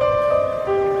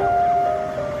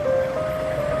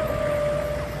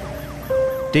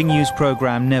 Ding Yu's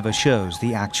program never shows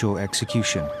the actual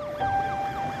execution.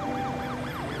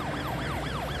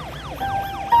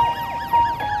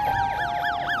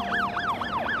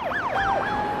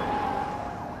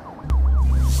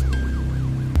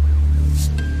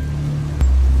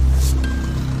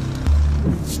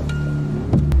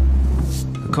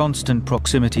 The constant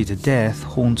proximity to death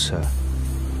haunts her.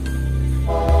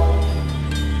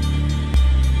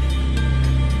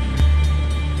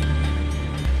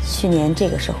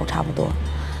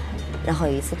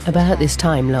 About this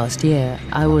time last year,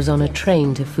 I was on a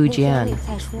train to Fujian.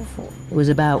 It was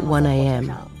about 1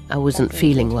 a.m. I wasn't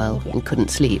feeling well and couldn't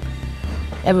sleep.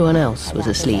 Everyone else was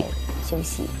asleep.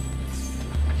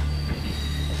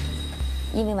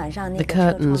 The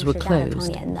curtains were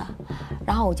closed.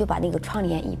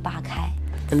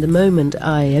 And the moment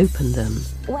I opened them,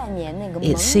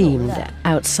 it seemed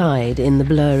outside in the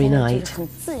blurry night,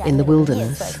 in the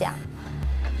wilderness,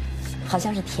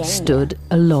 stood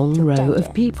a long row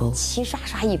of people.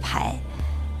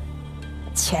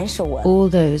 All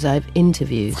those I've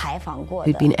interviewed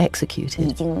who'd been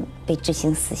executed.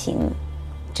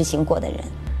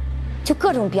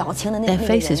 Their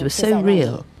faces were so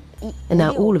real, and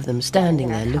now all of them standing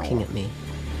there looking at me.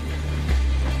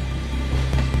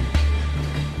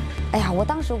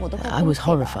 I was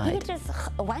horrified.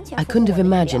 I couldn't have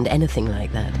imagined anything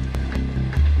like that.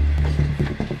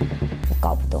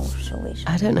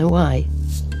 I don't know why.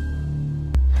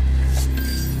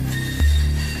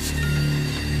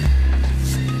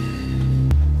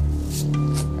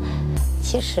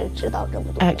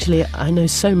 Actually, I know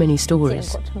so many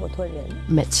stories,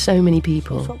 met so many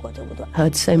people,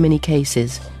 heard so many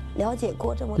cases,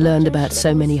 learned about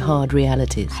so many hard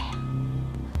realities.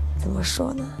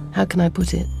 How can I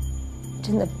put it?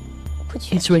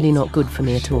 It's really not good for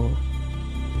me at all.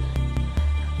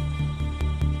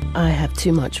 I have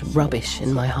too much rubbish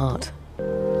in my heart.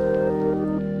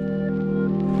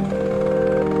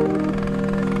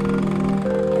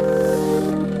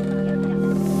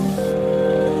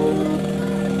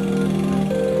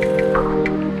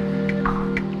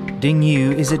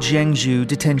 Dingyu is at Zhengzhou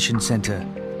detention center.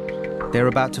 They're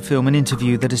about to film an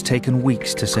interview that has taken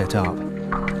weeks to set up.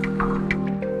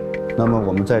 那么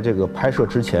我们在这个拍摄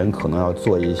之前，可能要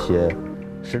做一些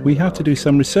We have to do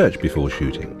some research before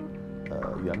shooting.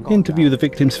 Interview the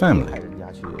victim's family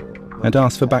and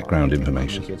ask for background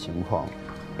information. 一些情况，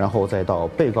然后再到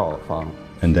被告方。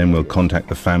 And then we'll contact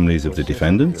the families of the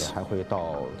defendants.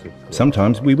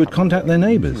 Sometimes we would contact their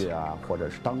neighbors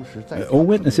or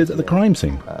witnesses at the crime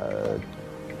scene.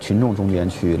 群众中间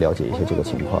去了解一些这个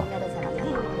情况。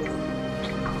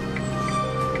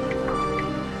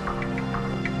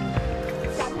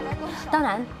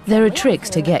 There are tricks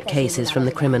to get cases from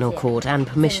the criminal court and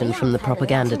permission from the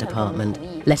propaganda department,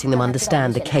 letting them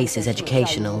understand the case is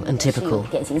educational and typical.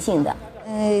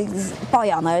 抱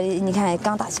养的，你看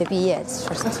刚大学毕业，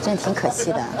说真挺可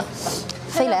惜的，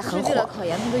飞来横祸。考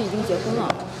研他都已经结婚了，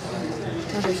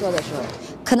当时说的时候，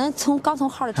可能刚从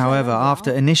号里。However,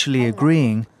 after initially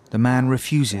agreeing, the man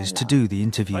refuses to do the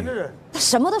interview. 他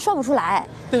什么都说不出来。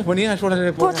对，您还说了这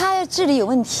不是他智力有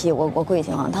问题，我估计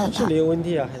情况，他智力有问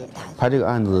题啊，还是拍这个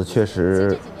案子确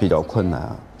实比较困难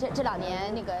啊。 这2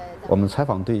年那个。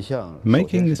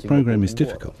 Making this program is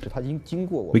difficult.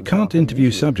 We can't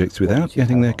interview subjects without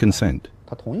getting their consent.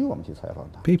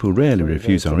 People rarely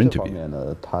refuse our interview.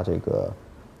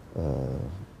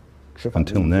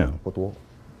 Until now.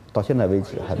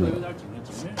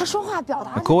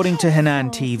 According to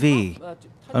Henan TV,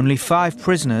 only 5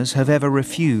 prisoners have ever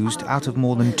refused out of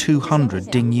more than 200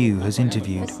 Dingyu has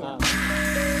interviewed.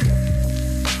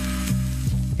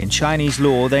 In Chinese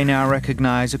law, they now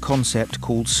recognize a concept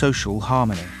called social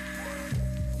harmony.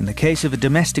 In the case of a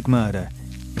domestic murder,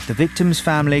 if the victim's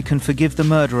family can forgive the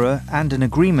murderer and an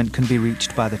agreement can be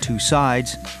reached by the 2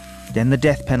 sides, then the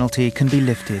death penalty can be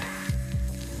lifted.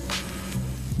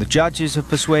 The judges have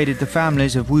persuaded the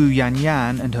families of Wu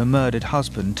Yanyan and her murdered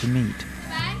husband to meet.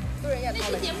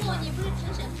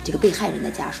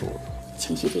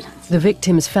 The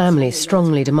victim's family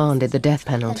strongly demanded the death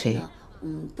penalty.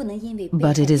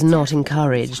 But it is not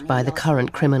encouraged by the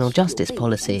current criminal justice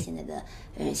policy.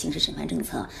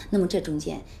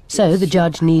 So the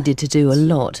judge needed to do a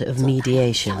lot of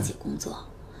mediation.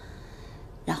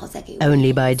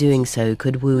 Only by doing so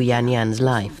could Wu Yanyan's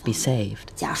life be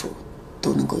saved.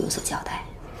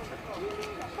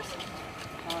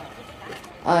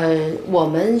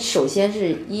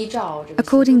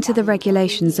 According to the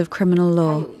regulations of criminal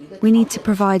law, we need to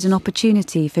provide an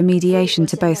opportunity for mediation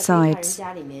to both sides.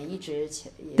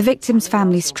 The victim's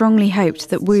family strongly hoped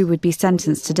that Wu would be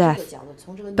sentenced to death,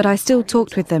 but I still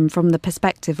talked with them from the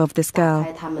perspective of this girl.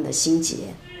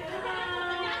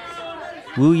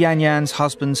 Wu Yanyan's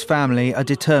husband's family are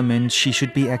determined she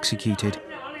should be executed,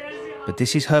 but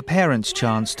this is her parents'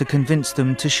 chance to convince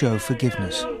them to show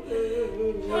forgiveness.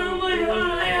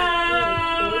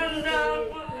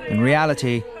 In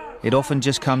reality, it often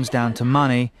just comes down to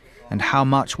money and how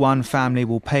much one family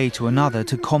will pay to another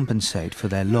to compensate for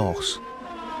their loss.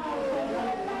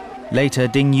 Later,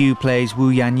 Dingyu plays Wu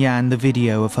Yanyan the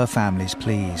video of her family's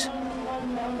pleas.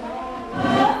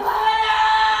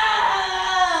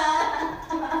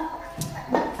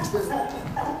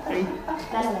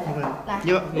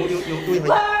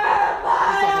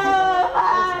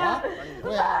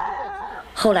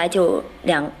 After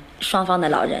双方的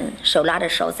老人手拉着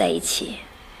手在一起，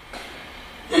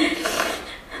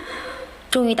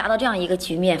终于达到这样一个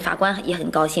局面，法官也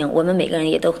很高兴，我们每个人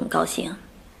也都很高兴。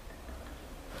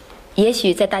也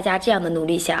许在大家这样的努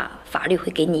力下，法律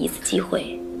会给你一次机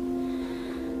会。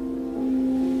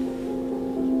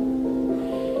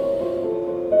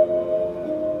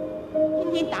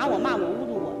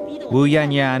Wu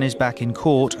Yanyan is back in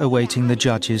court awaiting the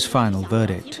judge's final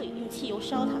verdict.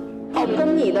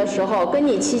 跟你的时候，跟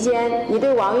你期间，你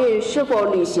对王玉是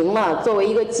否履行了作为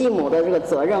一个继母的这个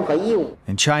责任和义务？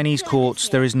 In Chinese courts,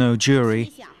 there is no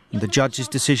jury, and the judge's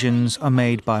decisions are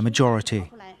made by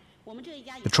majority.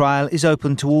 The trial is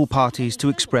open to all parties to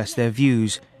express their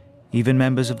views. Even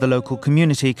members of the local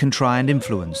community can try and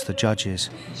influence the judges.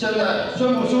 现在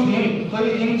宣布休庭，合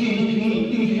议庭进行评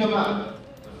议，定期宣判，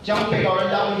将被告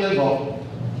人押回监所。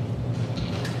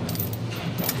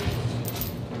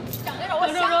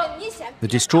The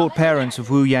distraught parents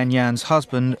of Wu Yanyan's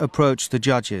husband approach the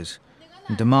judges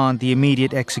and demand the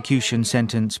immediate execution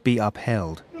sentence be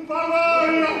upheld.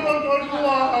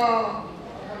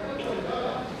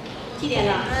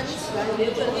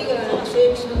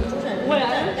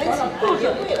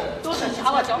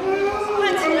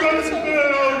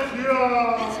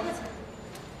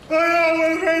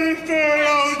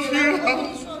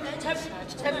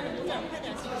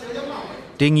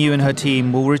 Ding Yu and her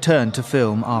team will return to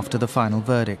film after the final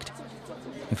verdict.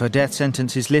 If her death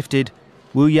sentence is lifted,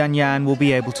 Wu Yanyan will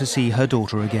be able to see her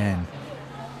daughter again.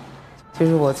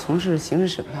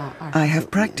 I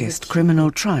have practiced criminal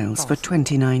trials for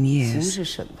 29 years,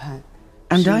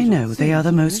 and I know they are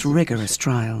the most rigorous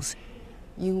trials,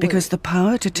 because the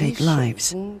power to take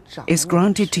lives is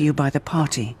granted to you by the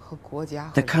party,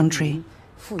 the country,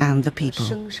 and the people.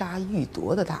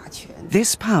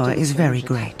 This power is very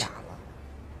great.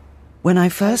 When I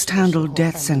first handled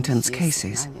death sentence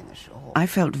cases, I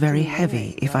felt very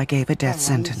heavy if I gave a death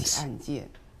sentence.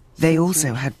 They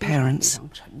also had parents,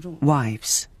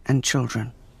 wives, and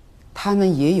children.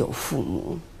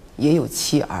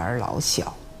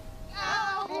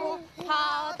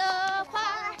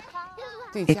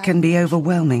 It can be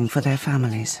overwhelming for their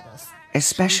families,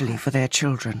 especially for their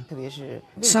children.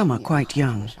 Some are quite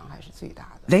young.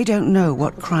 They don't know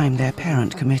what crime their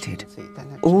parent committed.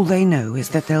 All they know is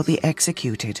that they'll be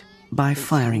executed by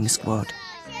firing squad.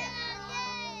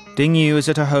 Ding Yu is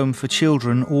at a home for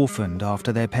children orphaned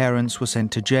after their parents were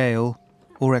sent to jail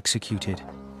or executed.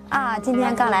 今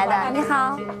天刚来的，你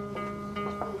好。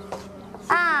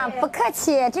不客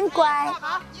气，真乖。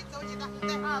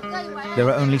 There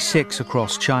are only 6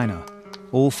 across China,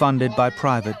 all funded by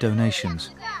private donations.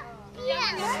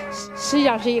 实际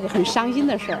上是一个很伤心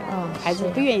的事儿，孩子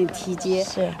不愿意提接，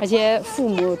而且父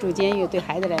母住监狱对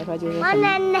孩子来说就是很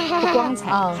不光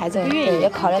彩，孩子不愿意。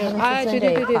考虑他们自身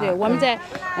这一块。对，我们在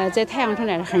太阳城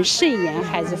来说很慎言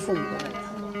孩子父母。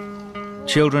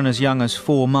Children as young as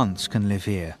 4 months can live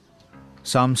here.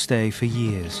 Some stay for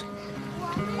years.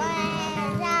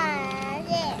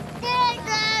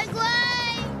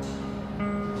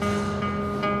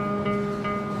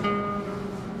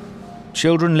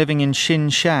 Children living in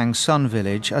Xinjiang Sun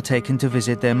Village are taken to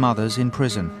visit their mothers in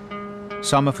prison,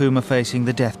 some of whom are facing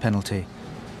the death penalty.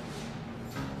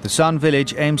 The Sun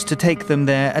Village aims to take them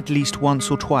there at least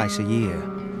once or twice a year.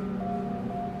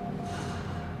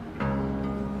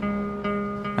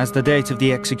 As the date of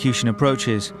the execution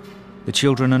approaches, the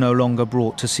children are no longer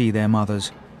brought to see their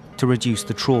mothers to reduce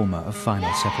the trauma of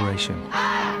final separation.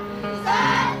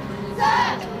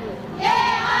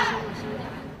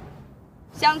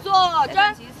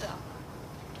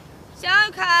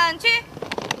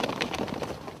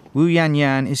 Wu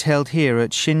Yanyan is held here at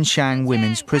Xinjiang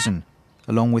Women's Prison,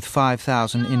 along with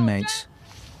 5,000 inmates.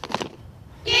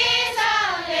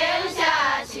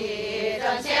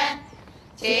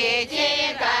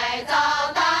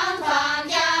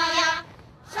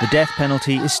 The death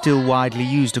penalty is still widely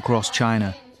used across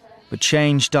China, but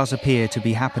change does appear to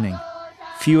be happening.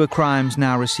 Fewer crimes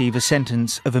now receive a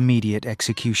sentence of immediate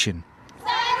execution.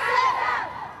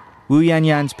 Wu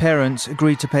Yanyan's parents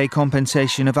agreed to pay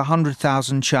compensation of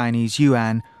 100,000 Chinese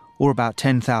yuan, or about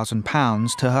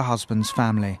 £10,000, to her husband's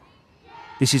family.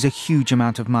 This is a huge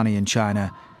amount of money in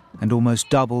China, and almost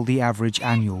double the average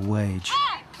annual wage.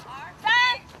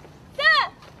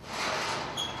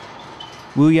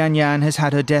 Wu Yanyan has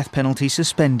had her death penalty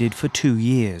suspended for 2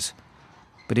 years.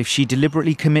 But if she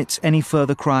deliberately commits any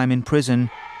further crime in prison,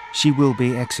 she will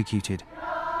be executed.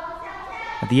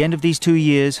 At the end of these 2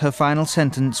 years, her final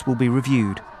sentence will be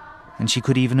reviewed, and she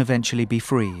could even eventually be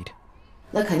freed.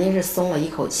 I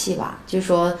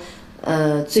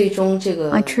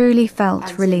truly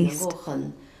felt released.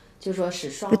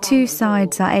 The two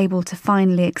sides are able to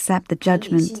finally accept the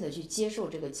judgment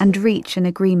and reach an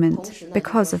agreement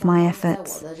because of my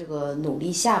efforts.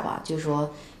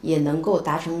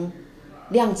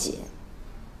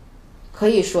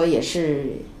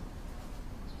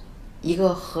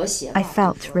 I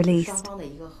felt released.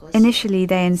 Initially,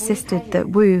 they insisted that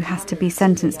Wu has to be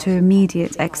sentenced to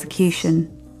immediate execution,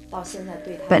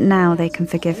 but now they can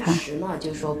forgive her.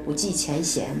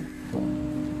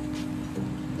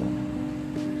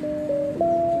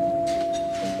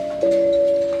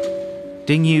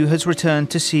 Ding Yu has returned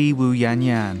to see Wu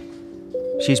Yanyan.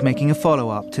 She's making a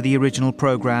follow-up to the original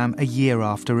program a year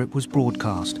after it was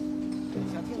broadcast.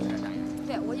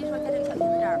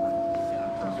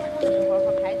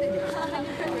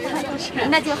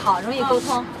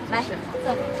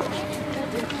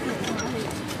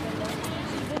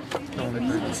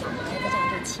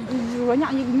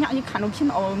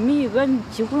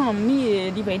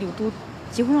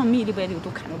 几乎上每礼拜六都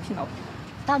看着频道。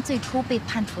当最初被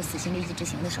判处死刑立即执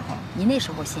行的时候，你那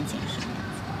时候心情是什么样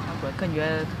子？我感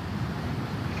觉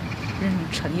人生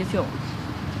彻底绝望，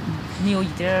没有一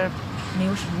点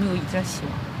希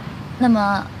望。那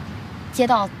么，接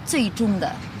到最终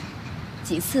的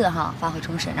几次发回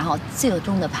重审，然后最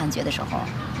终的判决的时候，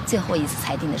最后一次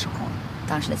裁定的时候，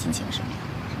当时的心情是什么样？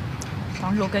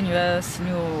当时我感觉心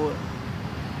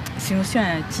里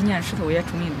悬几年石头也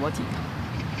终于落地，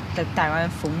但愿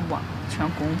父母劝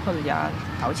公公婆子家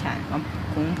道歉，让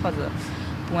公公婆子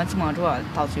不管怎么着，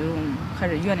到最终还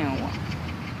是原谅我。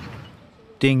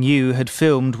Ding Yu had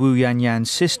filmed Wu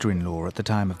Yanyan's sister-in-law at the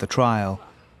time of the trial.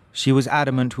 She was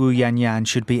adamant Wu Yanyan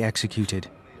should be executed.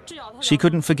 She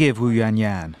couldn't forgive Wu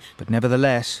Yanyan, but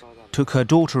nevertheless took her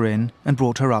daughter in and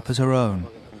brought her up as her own.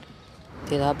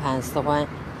 对他判死缓，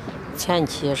前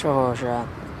期时候是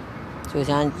就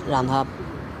想让他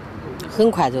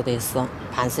很快就得死，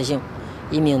判死刑，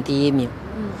一命抵一命。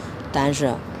但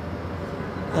是，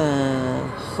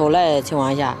后来的情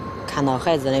况下，看到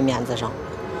孩子的面子上，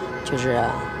就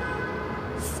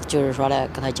是说来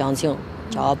跟他讲情，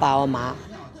叫我爸我妈。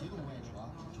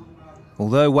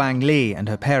Although Wang Li and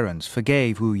her parents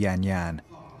forgave Wu Yanyan,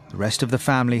 the rest of the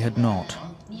family had not.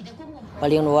 我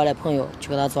领着我的朋友去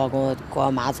给他做工，给我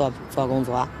妈做工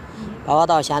作，包括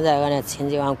到现在，俺的亲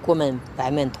戚、俺姑们、伯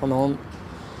们，统统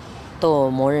都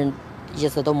没人，意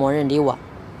思都没人理我，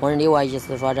没人理我，意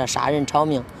思说这杀人偿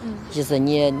命，意思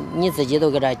你自己都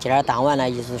给这今儿当完了，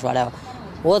意思说了，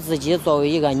我自己作为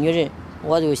一个女人，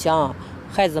我就想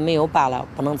孩子没有爸了，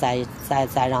不能再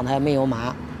让他没有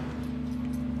妈。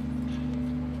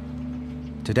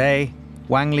Today,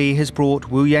 Wang Li has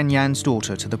brought Wu Yanyan's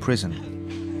daughter to the prison,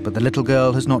 but the little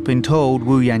girl has not been told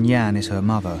Wu Yanyan is her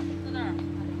mother.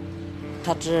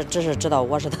 他只是知道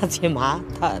我是他亲妈，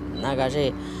他那个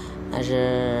谁，那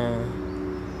是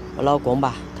我老公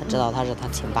吧，他知道他是他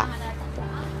亲爸。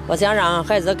我想让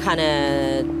孩子看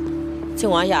的情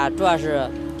况下，主要是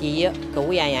第一，给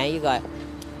吴艳艳一个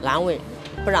安慰，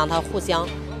不让他胡想，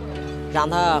让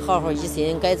他好好一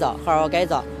心改造，好好改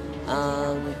造。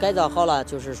改造好了，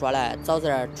就是说嘞，早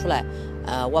点出来。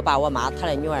我爸我妈他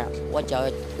的女儿，我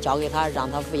交给他，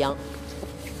让他抚养。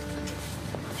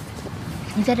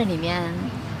你在这里面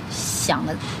想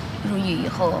的，入狱以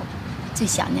后最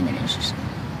想念的人是谁？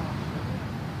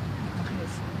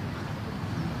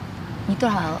你多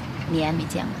少年没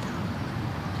见过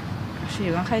他？是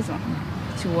一个孩子，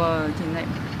就我进来，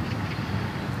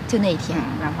就那一天，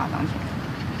案发当天，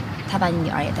他把你女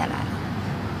儿也带来了。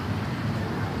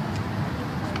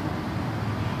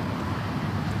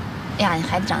哎呀，你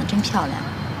孩子长得真漂亮，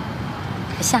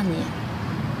可像你。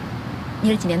你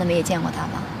这几年都没有见过她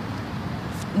吧？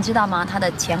你知道吗？她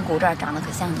的颧骨这儿长得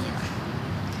可像你了。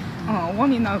我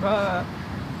的那个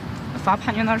发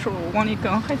判决的时候，我的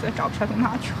跟孩子的照片都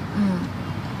拿去了。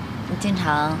你经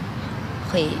常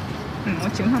会？我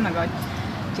经常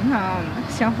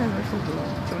想孩子的时候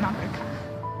就拿出来看。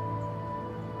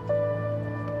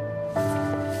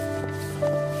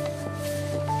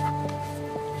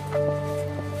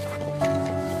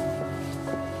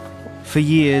For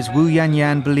years, Wu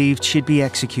Yanyan believed she'd be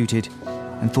executed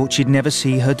and thought she'd never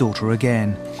see her daughter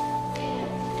again.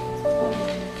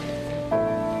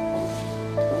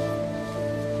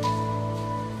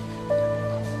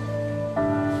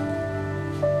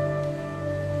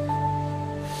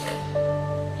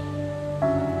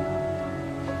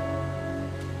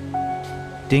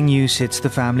 Ding Yu sits the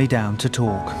family down to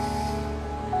talk.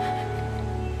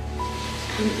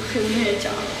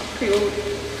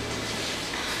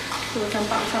 就是咱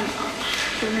爸咱妈，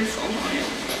就是双方人，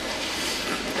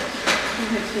还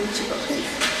有几个孩子。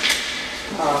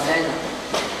孩子，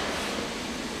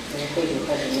你回去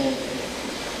还是你？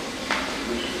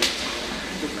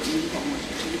就跟你爸妈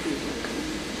这一辈子跟你，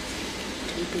这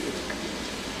一辈子跟你。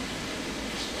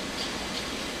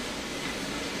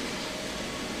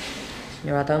你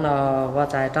说等到我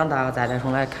再长大，我再来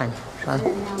重来看你，是吧？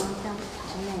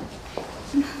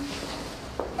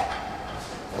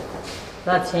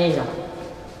来亲一下。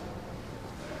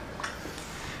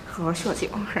好好学习，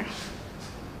王孩儿，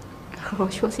好好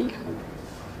学习。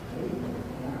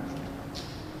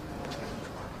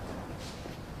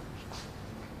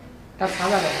他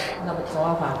唱那个，那不听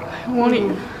我话。我的。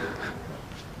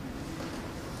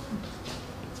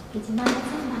给亲妈妈见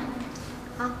吧，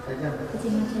啊，给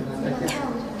亲妈妈见。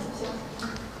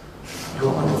以后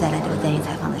我们再来这个监狱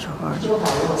采访的时候，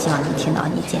希望能听到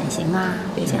你减刑啊、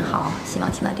减好，希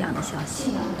望听到这样的消息。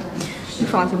你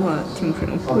放心，我听说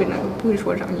不会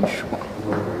说让你失望。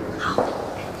好，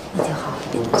那就好。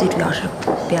最主要是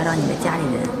不要让你的家里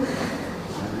人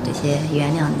这些原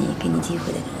谅你、给你机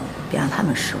会的人别让他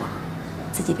们失望，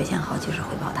自己表现好就是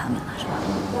回报他们了，是吧？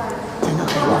讲到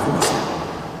回我这么想。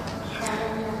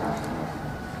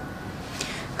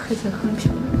孩子很漂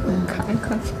亮，看着可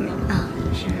聪明啊，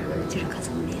是，就是可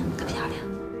聪明，可漂亮。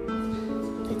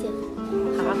再见，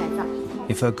好好改造。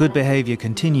If her good behavior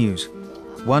continues,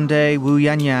 one day Wu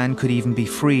Yanyan could even be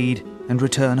freed and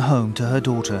return home to her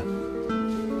daughter.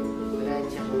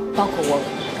 包括我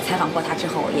采访过她之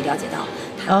后，也了解到。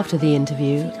 After the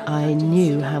interview, I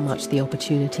knew how much the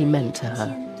opportunity meant to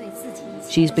her.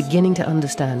 She is beginning to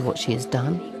understand what she has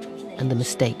done and the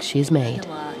mistakes she has made.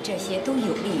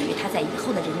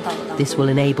 This will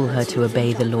enable her to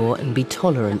obey the law and be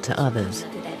tolerant to others.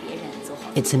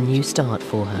 It's a new start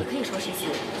for her.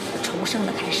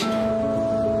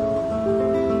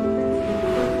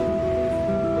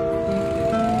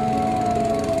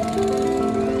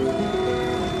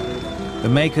 The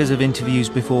makers of Interviews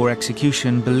Before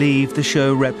Execution believe the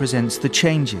show represents the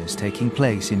changes taking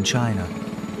place in China.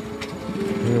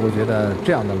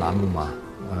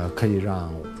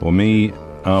 For me,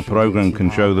 our program can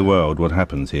show the world what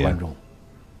happens here,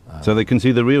 so they can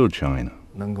see the real China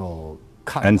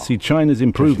and see China's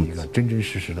improvements.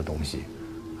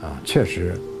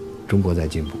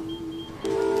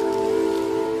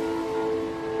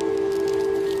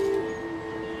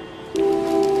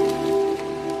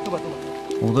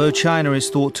 Although China is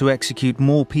thought to execute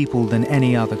more people than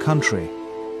any other country,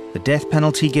 the death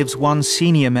penalty gives one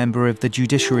senior member of the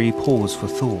judiciary pause for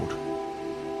thought.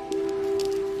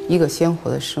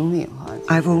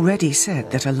 I've already said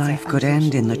that a life could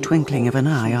end in the twinkling of an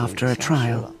eye after a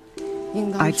trial.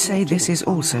 I'd say this is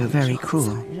also very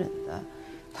cruel.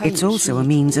 It's also a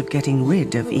means of getting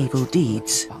rid of evil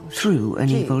deeds through an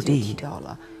evil deed.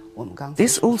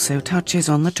 This also touches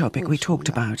on the topic we talked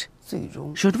about.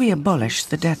 Should we abolish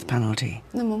the death penalty?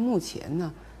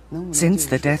 Since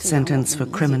the death sentence for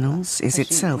criminals is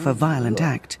itself a violent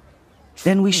act,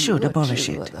 then we should abolish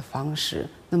it.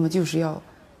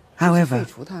 However,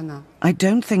 I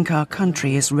don't think our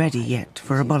country is ready yet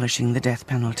for abolishing the death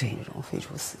penalty.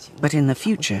 But in the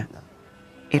future,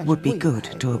 it would be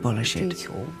good to abolish it.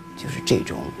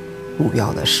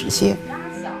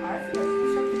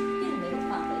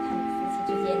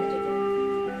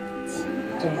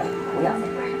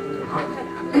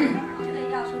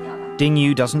 Ding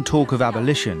Yu doesn't talk of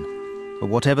abolition, but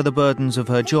whatever the burdens of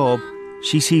her job,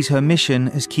 she sees her mission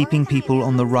as keeping people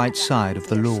on the right side of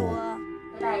the law.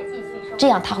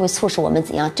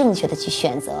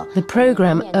 The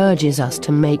program urges us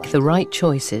to make the right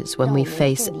choices when we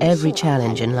face every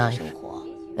challenge in life,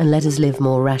 and let us live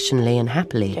more rationally and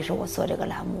happily,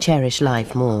 cherish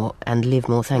life more and live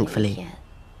more thankfully.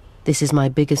 This is my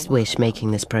biggest wish making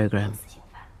this program.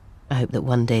 I hope that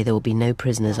one day there will be no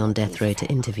prisoners on death row to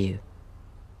interview.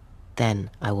 Then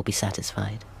I will be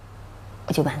satisfied.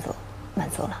 我就满足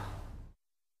了。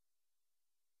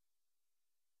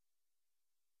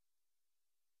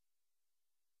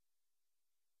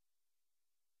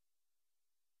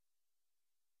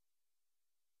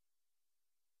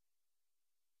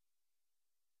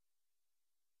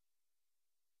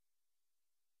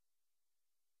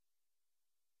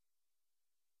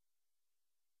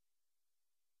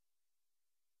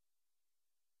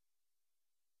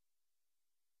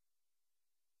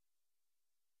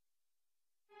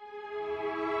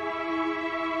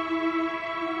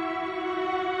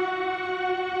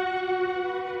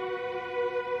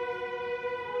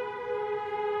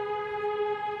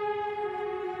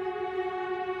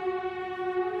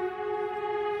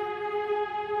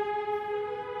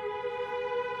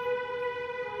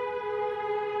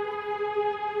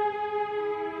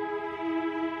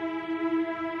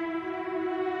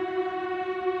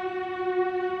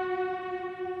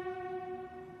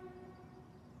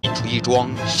一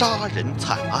桩杀人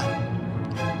惨案，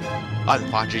案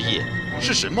发之夜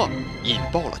是什么引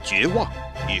爆了绝望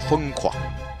与疯狂？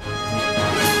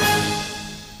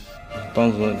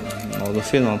当时脑子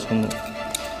非常冲动，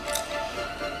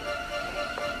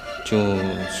就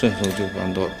顺手就把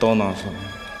刀拿出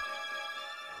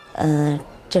来。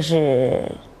这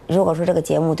是如果说这个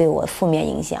节目对我负面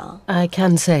影响 I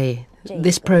can say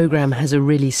this program has a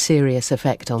really serious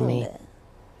effect on me.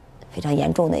 非常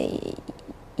严重的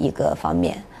一个方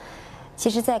面。其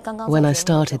实在刚刚 When I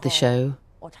started the show,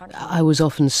 I was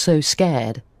often so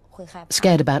scared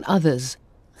about others,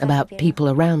 about people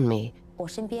around me,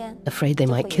 afraid they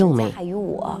might kill me.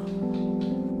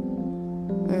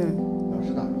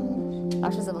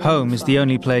 Home is the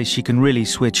only place she can really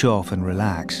switch off and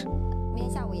relax.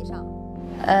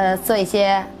 做一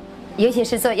些，尤其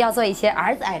是要做一些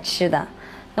儿子爱吃的，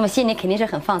那么心里肯定是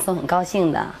很放松、很高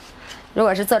兴的。如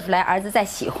果是做出来儿子再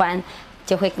喜欢，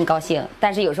就会更高兴。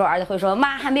但是有时候儿子会说：“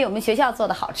妈，还没有我们学校做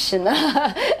的好吃呢。”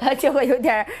就会有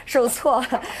点受挫。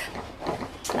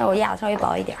那我压的稍微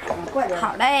薄一点。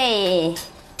好嘞，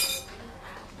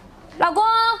老公。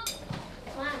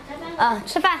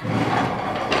吃饭。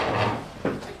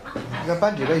应该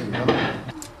搬几个椅子。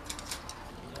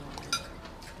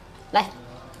来，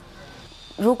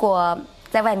如果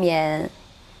在外面。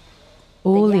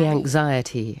 All the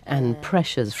anxiety and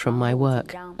pressures from my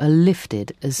work are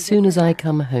lifted as soon as I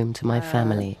come home to my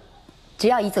family. 只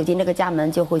要一走进这个家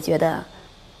门，就会觉得，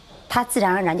它自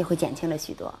然而然就会减轻了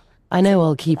许多。 I know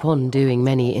I'll keep on doing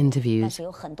many interviews,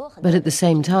 but at the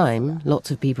same time, lots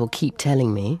of people keep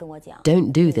telling me,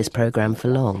 don't do this program for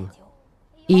long.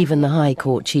 Even the High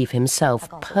Court Chief himself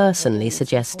personally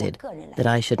suggested that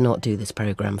I should not do this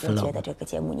program for long.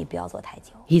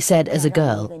 He said as a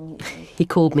girl, he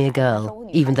called me a girl,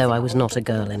 even though I was not a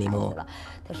girl anymore.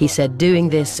 He said doing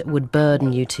this would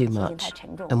burden you too much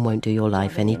and won't do your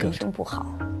life any good.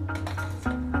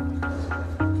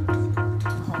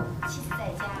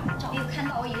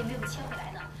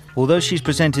 Although she's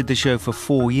presented the show for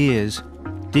 4 years,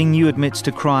 Ding Yu admits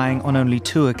to crying on only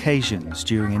 2 occasions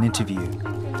during an interview.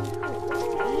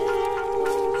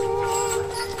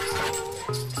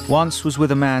 Once was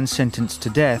with a man sentenced to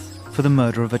death for the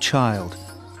murder of a child.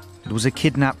 It was a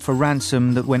kidnap for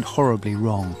ransom that went horribly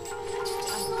wrong.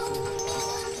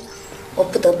 我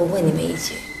不得不问你们一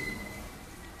句：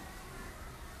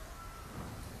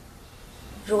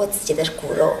如果自己的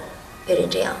骨肉被人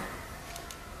这样，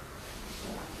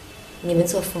你们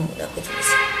做父母的会怎么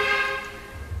想？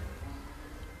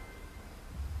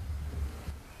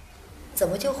怎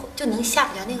么就能下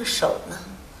不了那个手呢？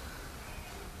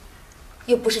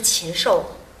又不是禽兽。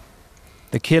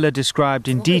 The killer described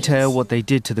in detail what they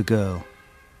did to the girl.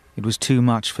 It was too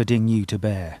much for Ding Yu to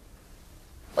bear.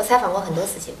 我采访过很多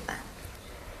次刑犯。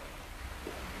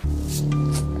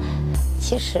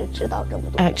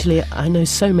 Actually, I know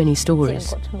so many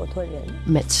stories,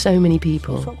 met so many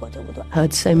people,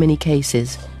 heard so many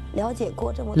cases,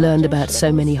 learned about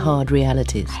so many hard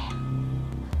realities.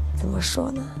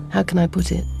 How can I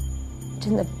put it?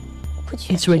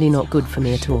 It's really not good for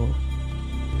me at all.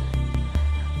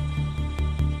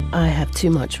 I have too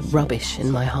much rubbish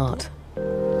in my heart.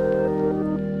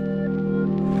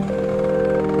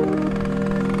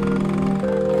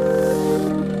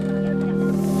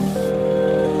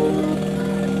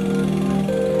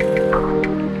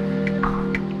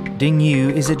 Ding Yu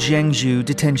is at Zhengzhou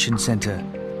detention center.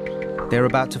 They're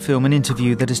about to film an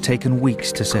interview that has taken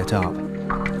weeks to set up.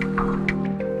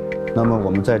 那么我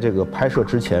们在这个拍摄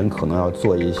之前，可能要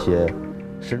做一些。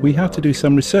We have to do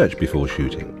some research before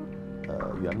shooting.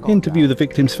 Interview the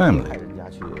victim's family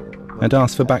and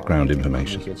ask for background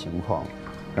information.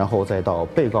 然后再到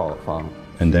被告方。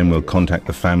 And then we'll contact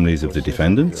the families of the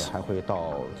defendants.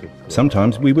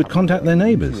 Sometimes we would contact their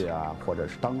neighbors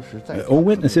or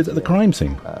witnesses at the crime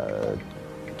scene.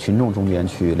 群众中间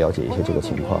去了解一些这个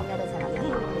情况。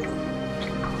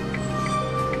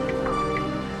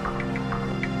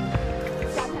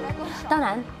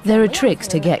 There are tricks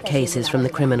to get cases from the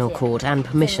criminal court and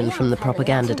permission from the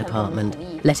propaganda department,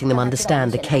 letting them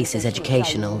understand the case is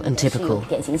educational and typical.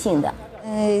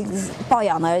 抱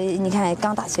养的，你看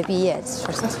刚大学毕业，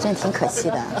说是真挺可惜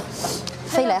的，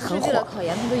飞来横祸。考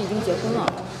研他都已经结婚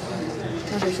了，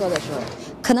当时说的时候，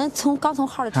可能刚从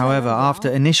号里。However, after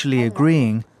initially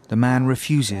agreeing, the man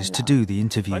refuses to do the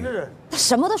interview. 他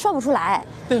什么都说不出来。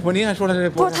对，您还说了这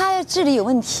不是他智力有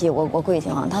问题，我估计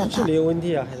情况，他智力有问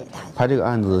题啊，拍这个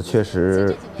案子确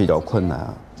实比较困难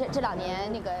啊。这2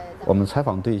年那个。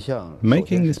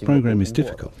 Making this program is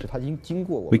difficult.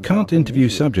 We can't interview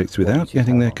subjects without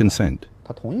getting their consent.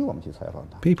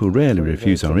 People rarely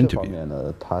refuse our interview.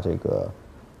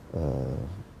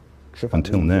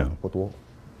 Until now.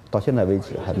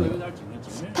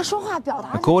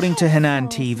 According to Henan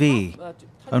TV,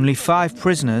 only 5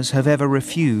 prisoners have ever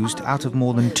refused out of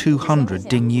more than 200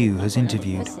 Ding Yu has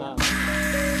interviewed.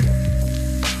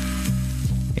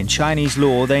 In Chinese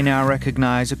law, they now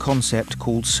recognize a concept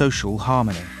called social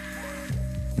harmony.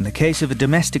 In the case of a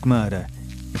domestic murder,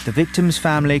 if the victim's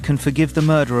family can forgive the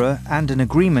murderer and an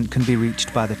agreement can be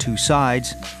reached by the 2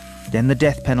 sides, then the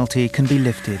death penalty can be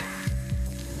lifted.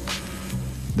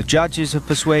 The judges have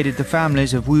persuaded the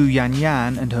families of Wu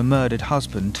Yanyan and her murdered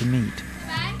husband to meet.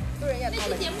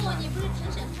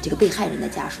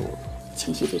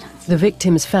 The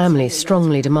victim's family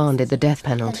strongly demanded the death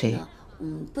penalty.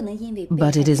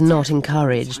 But it is not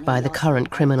encouraged by the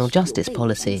current criminal justice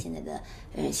policy.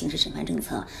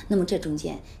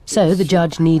 So the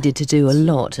judge needed to do a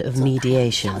lot of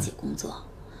mediation.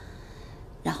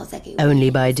 Only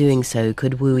by doing so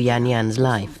could Wu Yanyan's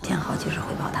life.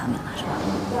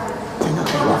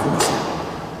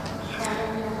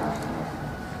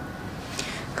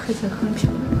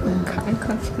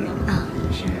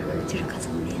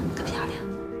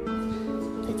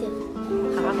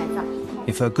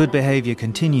 If her good behavior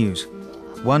continues,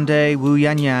 one day Wu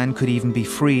Yanyan could even be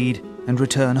freed and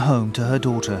return home to her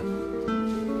daughter.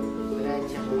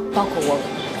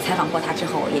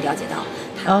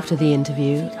 After the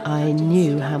interview, I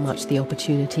knew how much the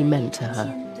opportunity meant to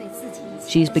her.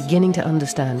 She is beginning to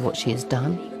understand what she has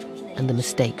done and the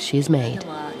mistakes she has made.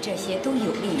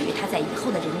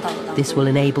 This will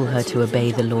enable her to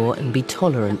obey the law and be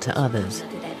tolerant to others.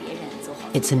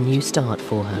 It's a new start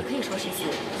for her.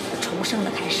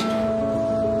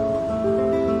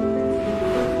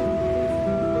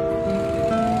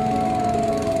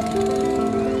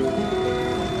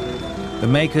 The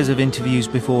makers of Interviews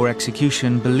Before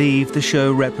Execution believe the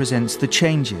show represents the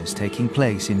changes taking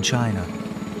place in China.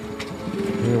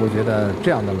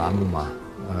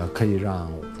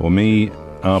 For me,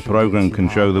 our program can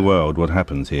show the world what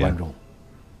happens here,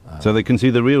 so they can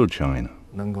see the real China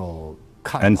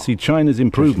and see China's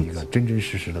improvements.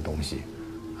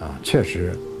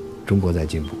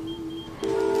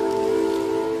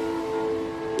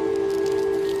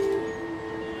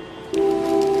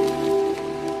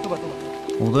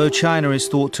 Although China is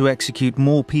thought to execute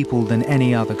more people than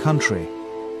any other country,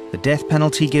 the death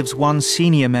penalty gives one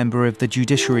senior member of the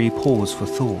judiciary pause for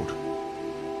thought.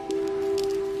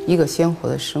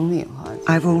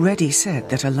 I've already said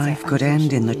that a life could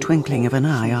end in the twinkling of an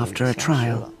eye after a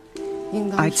trial.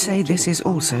 I'd say this is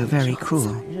also very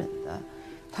cruel.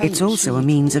 It's also a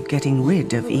means of getting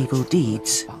rid of evil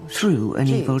deeds through an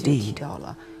evil deed.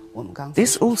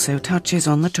 This also touches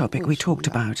on the topic we talked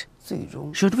about.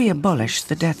 Should we abolish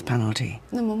the death penalty?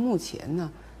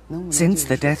 Since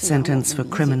the death sentence for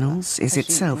criminals is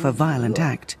itself a violent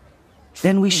act,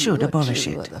 then we should abolish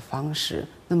it.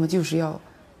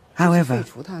 However,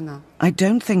 I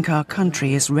don't think our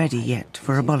country is ready yet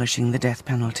for abolishing the death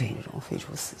penalty.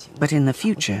 But in the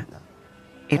future,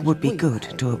 it would be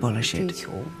good to abolish it.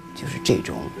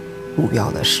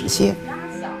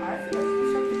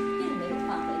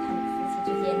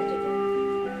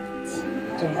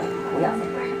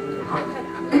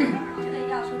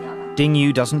 Ding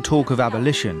Yu doesn't talk of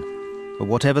abolition, but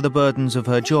whatever the burdens of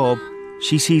her job,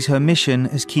 she sees her mission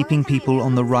as keeping people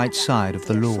on the right side of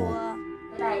the law.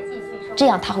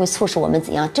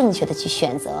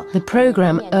 The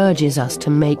program urges us to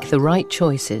make the right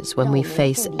choices when we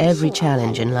face every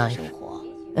challenge in life,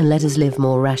 and let us live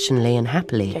more rationally and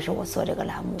happily,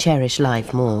 cherish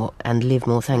life more and live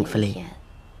more thankfully.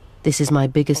 This is my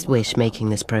biggest wish making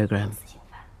this program.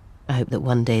 I hope that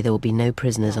one day there will be no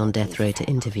prisoners on death row to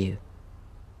interview.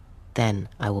 Then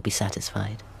I will be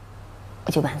satisfied.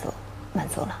 什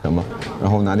么？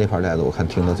然后拿那盘带子，我看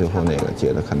听到最后那个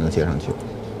接的，看能接上去。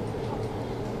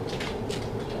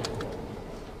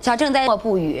小郑在默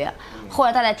不语，后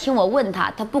来大家听我问他，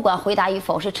他不管回答与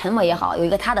否是沉默也好，有一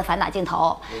个他的反打镜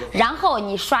头，然后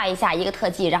你刷一下一个特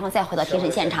技，然后再回到庭审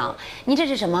现场。你这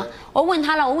是什么？我问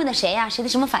他了，我问的谁呀？谁的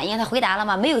什么反应？他回答了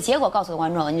吗？没有结果告诉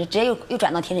观众，你直接又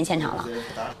转到庭审现场了。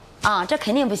啊，这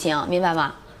肯定不行，明白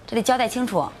吗？这得交代清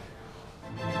楚。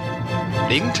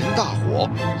凌晨大火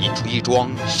引出一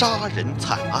桩杀人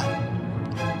惨案。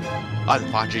案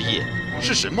发之夜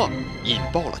是什么引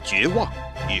爆了绝望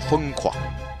与疯狂？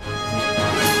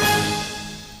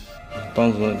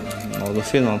当时脑子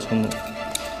非常冲动，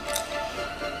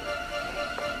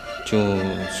就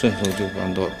顺手就把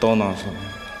刀拿出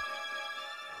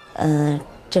来。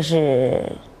这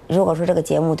是如果说这个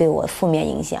节目对我负面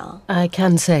影响 I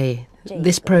can say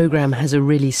this program has a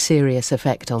really serious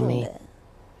effect on me.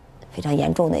 非常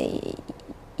严重的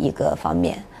一个方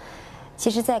面。其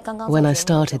实在刚刚 When I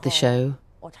started the show,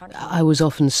 I was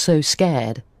often so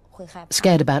scared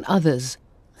about others,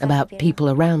 about people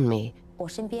around me,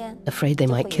 afraid they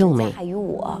might kill me.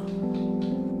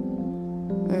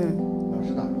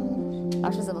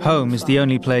 Home is the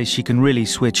only place she can really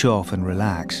switch off and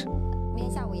relax.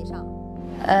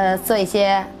 做一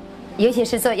些，尤其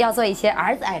是要做一些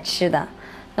儿子爱吃的，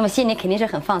那么心里肯定是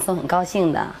很放松、很高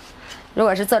兴的。如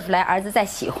果是做出来儿子再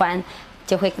喜欢，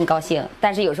就会更高兴。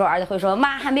但是有时候儿子会说：“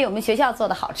妈，还没有我们学校做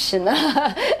的好吃呢。”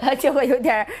就会有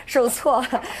点受挫。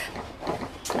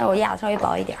那我压的稍微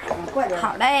薄一点。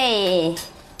好嘞，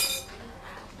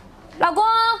老公。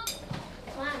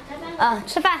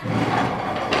吃饭。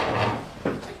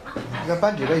你看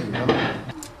搬几个椅子吗？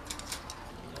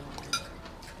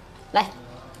来，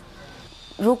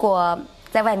如果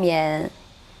在外面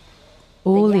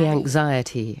All the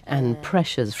anxiety and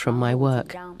pressures from my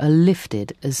work are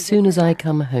lifted as soon as I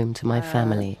come home to my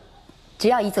family. 只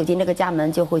要一走进这个家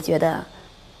门，就会觉得，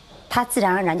它自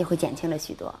然而然就会减轻了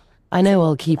许多。 I know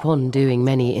I'll keep on doing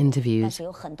many interviews,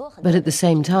 but at the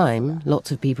same time,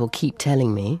 lots of people keep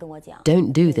telling me,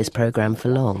 don't do this program for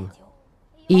long.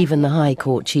 Even the High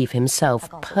Court chief himself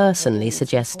personally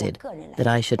suggested that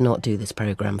I should not do this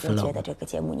program for long.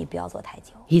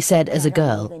 He said as a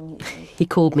girl, he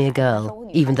called me a girl,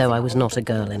 even though I was not a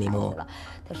girl anymore.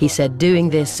 He said doing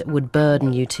this would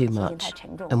burden you too much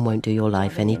and won't do your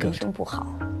life any good.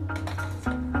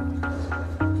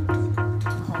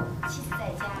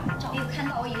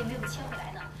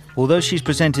 Although she's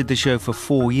presented the show for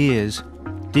 4 years,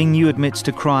 Ding Yu admits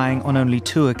to crying on only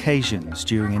 2 occasions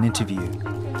during an interview.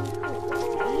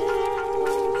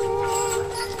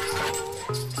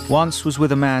 Once was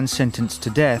with a man sentenced to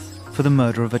death for the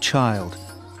murder of a child.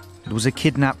 It was a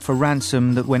kidnap for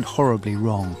ransom that went horribly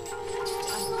wrong.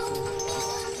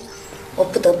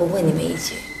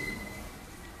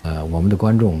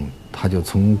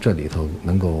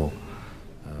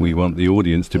 We want the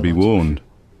audience to be warned.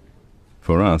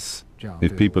 For us,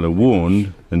 if people are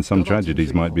warned, then some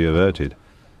tragedies might be averted.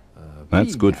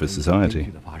 That's good for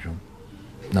society.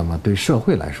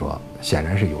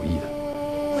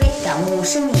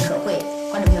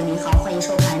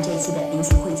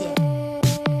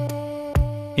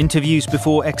 Interviews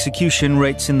Before Execution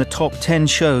rates in the top 10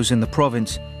 shows in the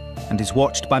province and is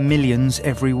watched by millions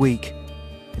every week.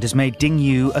 It has made Ding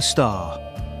Yu a star.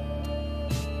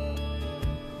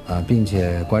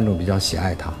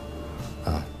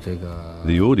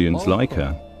 The audience like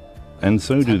her, and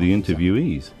so do the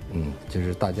interviewees.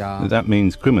 That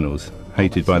means criminals,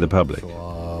 hated by the public.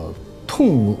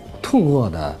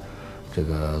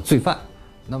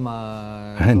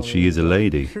 And she is a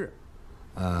lady.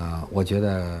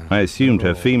 I assumed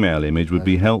her female image would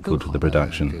be helpful to the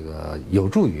production.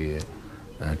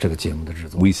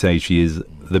 We say she is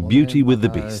the beauty with the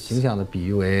beasts.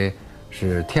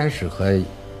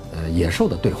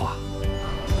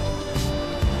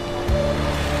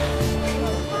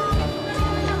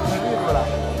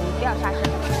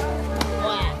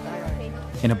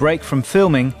 In a break from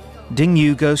filming, Ding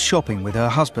Yu goes shopping with her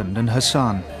husband and her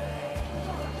son.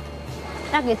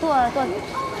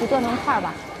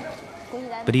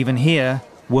 But even here,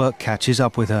 work catches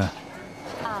up with her.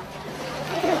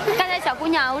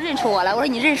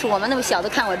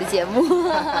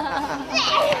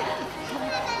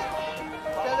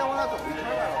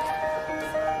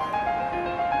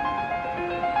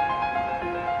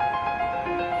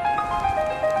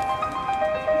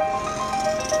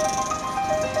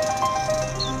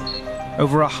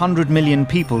 Over 100 million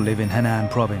people live in Henan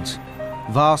province.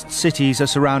 Vast cities are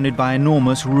surrounded by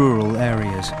enormous rural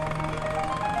areas.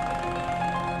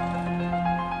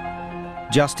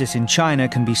 Justice in China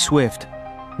can be swift.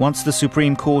 Once the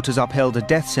Supreme Court has upheld a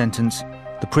death sentence,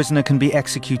 the prisoner can be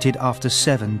executed after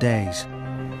 7 days.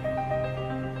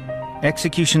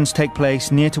 Executions take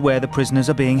place near to where the prisoners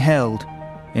are being held,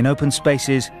 in open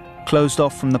spaces, closed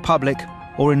off from the public,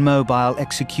 or in mobile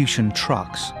execution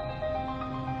trucks.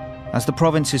 As the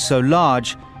province is so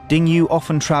large, Ding Yu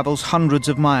often travels hundreds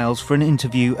of miles for an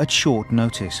interview at short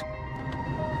notice.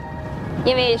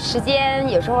 因为时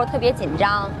间有时候特别紧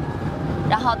张，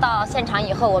然后到现场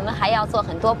以后，我们还要做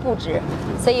很多布置，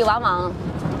所以往往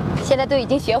现在都已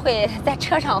经学会在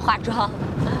车上化妆。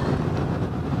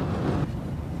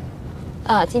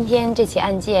今天这起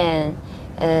案件，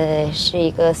是一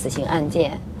个死刑案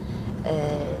件，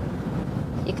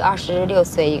一个26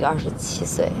岁，一个27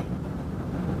岁。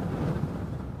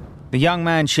 The young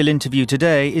man she'll interview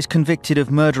today is convicted of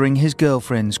murdering his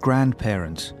girlfriend's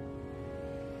grandparents.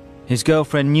 His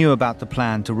girlfriend knew about the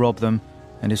plan to rob them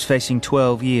and is facing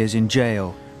 12 years in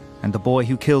jail, and the boy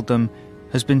who killed them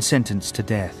has been sentenced to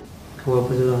death. 我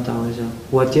不知道咋回事，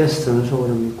我爹死的时候我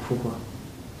都没哭过，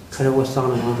可是我上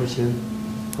了王树清，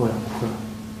我也哭了。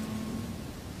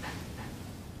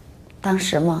当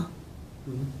时吗？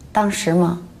当时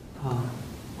吗？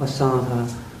我上了他，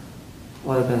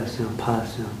我就在他身上趴在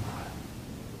身上。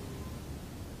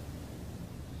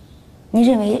 你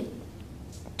认为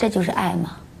这就是爱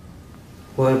吗？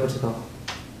我也不知道。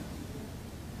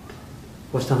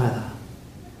我伤害他，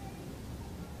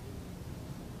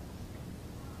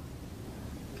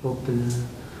我本来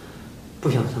不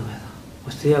想伤害他，我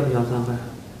谁也不想伤害，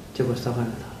结果伤害了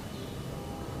他。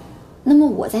那么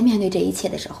我在面对这一切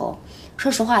的时候，说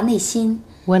实话，内心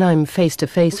When I'm face to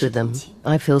face with them,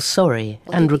 I feel sorry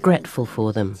and regretful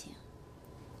for them.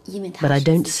 But I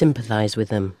don't sympathize with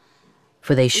them.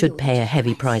 For they should pay a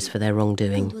heavy price for their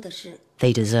wrongdoing.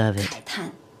 They deserve it.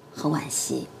 很惋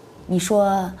惜。你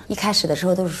说一开始的时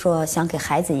候都是说想给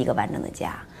孩子一个完整的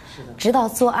家，直到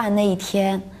作案那一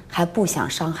天还不想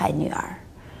伤害女儿，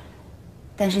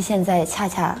但是现在恰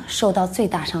恰受到最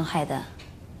大伤害的，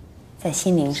在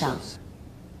心灵上。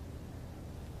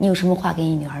你有什么话给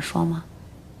你女儿说吗？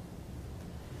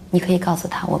你可以告诉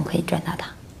她，我们可以转达她。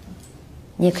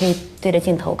你也可以对着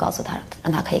镜头告诉她，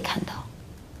让她可以看到。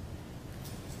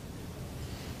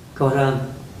高山，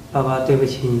爸爸对不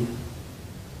起你。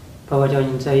爸爸叫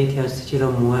你在一天失去了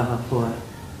母爱和父爱，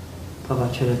爸爸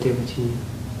确实对不起你，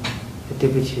也对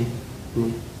不起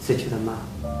你失去的妈。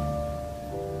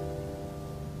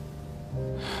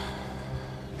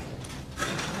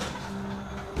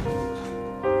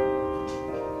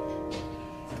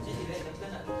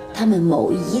他们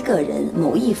某一个人、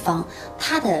某一方，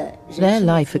他的 Their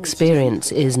life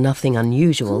experience is nothing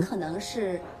unusual,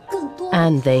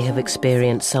 and they have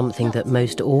experienced something that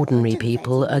most ordinary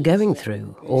people are going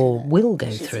through or will go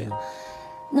through.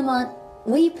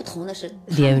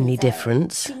 The only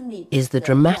difference is the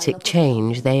dramatic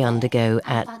change they undergo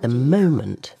at the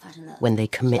moment when they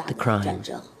commit the crime.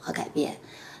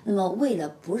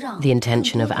 The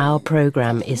intention of our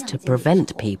program is to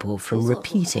prevent people from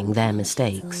repeating their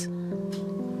mistakes.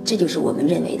 这就是我们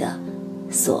认为的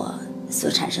所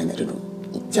产生的这种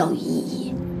教育意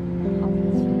义。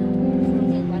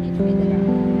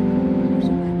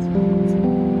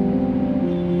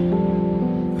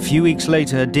A few weeks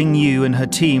later, Ding Yu and her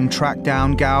team tracked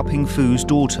down Gao Pingfu's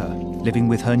daughter, living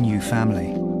with her new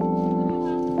family.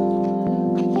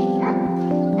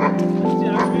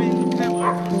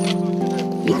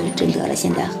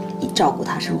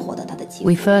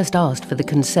 We first asked for the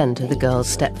consent of the girl's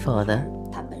stepfather,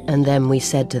 and then we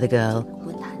said to the girl,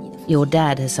 "Your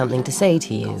dad has something to say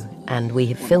to you, and we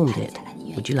have filmed it.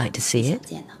 Would you like to see it?"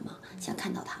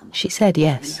 She said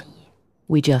yes.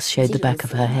 We just showed the back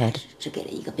of her head.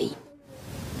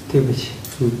 对不起，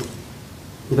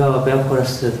你爸爸不要活了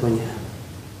40多年。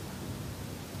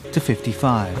 To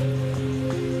 55.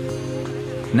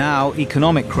 Now,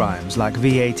 economic crimes like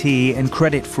VAT and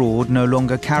credit fraud no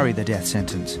longer carry the death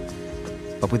sentence.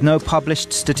 But with no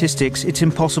published statistics, it's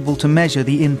impossible to measure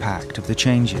the impact of the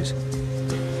changes.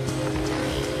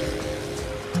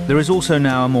 There is also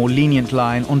now a more lenient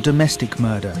line on domestic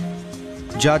murder.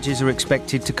 Judges are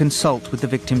expected to consult with the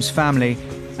victim's family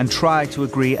and try to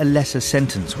agree a lesser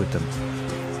sentence with them.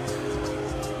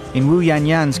 In Wu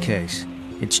Yanyan's case,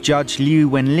 it's Judge Liu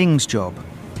Wenling's job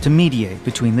to mediate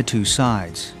between the two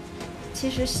sides.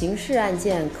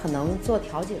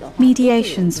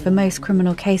 Mediations for most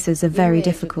criminal cases are very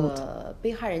difficult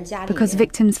because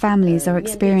victims' families are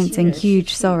experiencing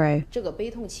huge sorrow,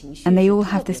 and they all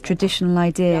have this traditional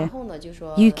idea: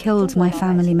 you killed my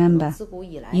family member,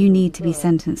 you need to be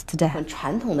sentenced to death.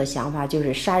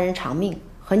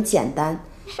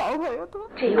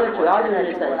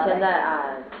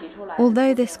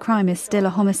 Although this crime is still a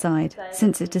homicide,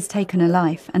 since it has taken a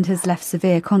life and has left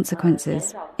severe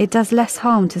consequences, it does less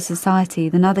harm to society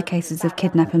than other cases of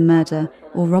kidnap and murder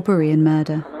or robbery and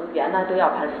murder.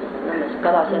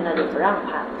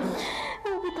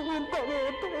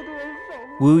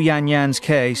 Wu Yanyan's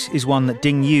case is one that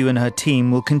Ding Yu and her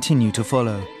team will continue to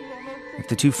follow. If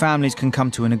the two families can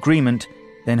come to an agreement,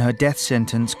 then her death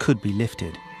sentence could be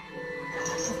lifted.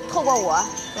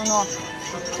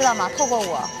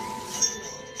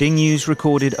 Ding Yu's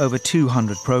recorded over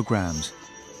 200 programs,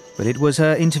 but it was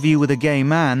her interview with a gay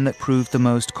man that proved the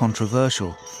most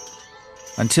controversial.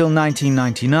 Until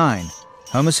 1999,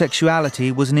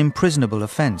 homosexuality was an imprisonable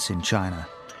offence in China,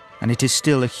 and it is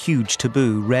still a huge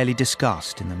taboo rarely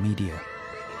discussed in the media.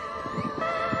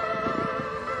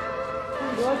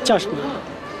 叫什么？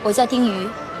我叫丁瑜。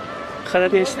河南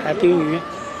电视台丁瑜。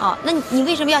哦，那你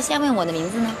为什么要先问我的名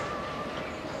字呢？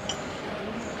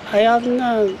哎呀，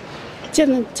那见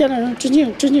了人尊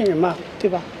敬人嘛，对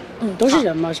吧？都是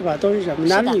人嘛，是吧？都是人嘛，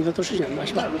男的女的都是人嘛，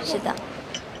是吧？是的。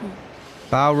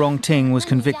Bao Rongting was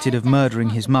convicted of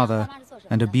murdering his mother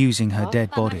and abusing her dead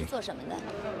body.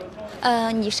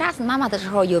 你杀死妈妈的时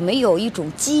候有没有一种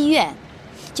积怨？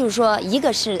就是说，一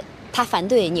个是他反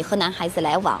对你和男孩子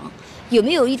来往，有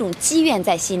没有一种积怨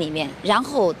在心里面，然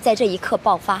后在这一刻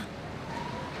爆发？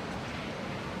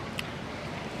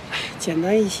简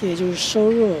单一些，就是收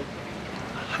入，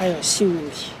还有性问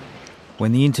题。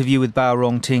 When the interview with Bao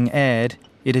Rongting aired,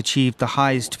 it achieved the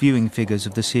highest viewing figures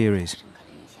of the series.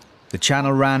 The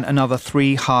channel ran another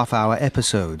 3 half-hour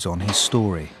episodes on his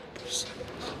story.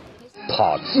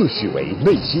 他自诩为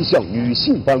内心像女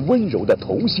性般温柔的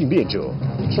同性恋者，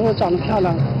说我长得漂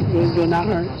亮，有男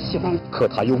孩喜欢。可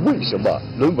他又为什么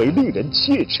沦为令人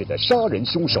切齿的杀人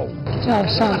凶手？这要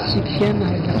上几天呢？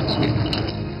还是几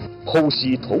天？剖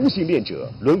析同性恋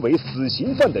者沦为死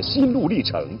刑犯的心路历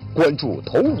程，关注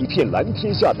同一片蓝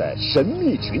天下的神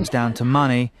秘群。 Down to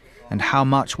money and how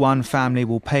much one family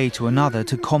will pay to another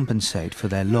to compensate for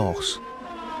their loss.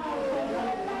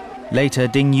 Later,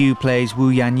 Ding Yu plays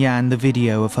Wu Yanyan the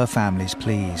video of her family's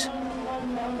pleas. "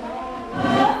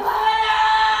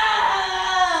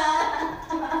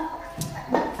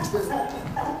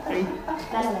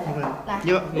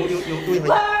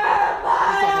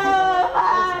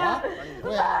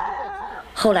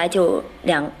后来就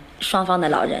双方的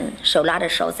老人手拉着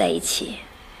手在一起，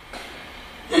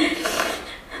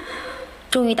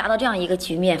终于达到这样一个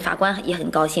局面，法官也很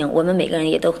高兴，我们每个人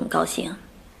也都很高兴。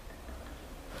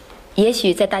也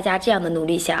许在大家这样的努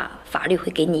力下，法律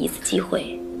会给你一次机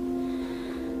会。"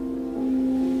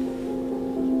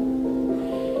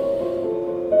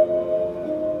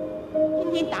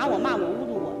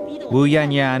 Wu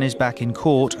Yanyan is back in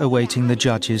court awaiting the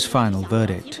judge's final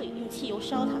verdict.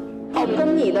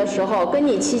 跟你的时候，跟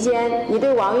你期间，你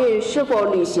对王玉是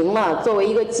否履行了作为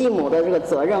一个继母的这个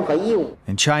责任和义务？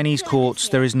 In Chinese courts,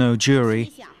 there is no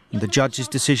jury, and the judge's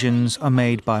decisions are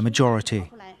made by majority.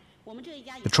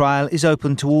 The trial is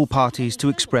open to all parties to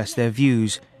express their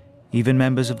views. Even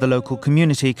members of the local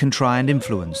community can try and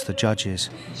influence the judges.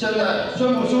 现在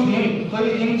宣布休庭，合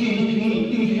议庭进行评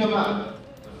议，定期宣判，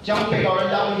将被告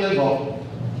人押回监所。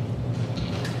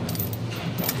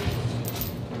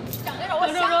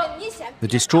 The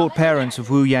distraught parents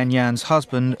of Wu Yanyan's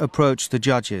husband approach the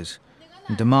judges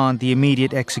and demand the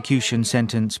immediate execution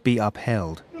sentence be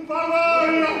upheld.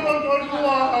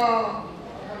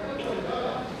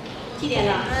 几点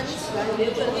了？你起来没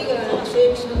有？那个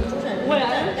谁是主审人？我呀，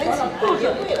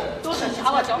都是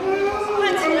查我交。看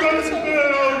起来不错。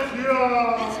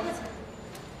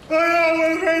哎呀，我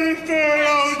看你这样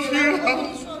去。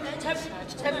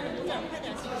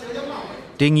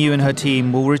 Ding Yu and her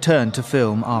team will return to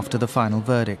film after the final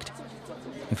verdict.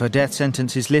 If her death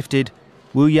sentence is lifted,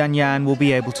 Wu Yanyan will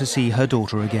be able to see her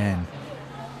daughter again.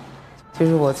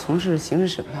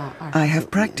 I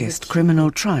have practiced criminal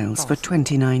trials for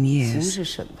 29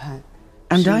 years,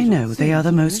 and I know they are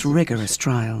the most rigorous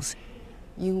trials,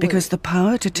 because the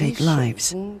power to take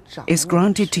lives is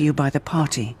granted to you by the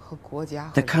party,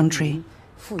 the country,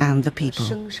 and the people.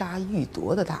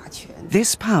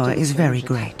 This power is very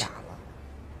great.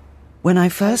 When I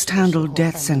first handled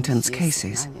death sentence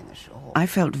cases, I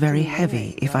felt very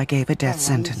heavy if I gave a death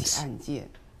sentence.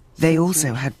 They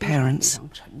also had parents,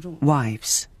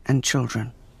 wives, and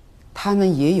children.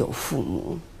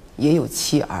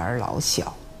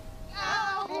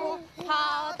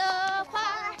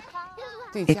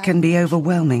 It can be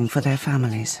overwhelming for their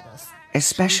families,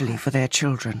 especially for their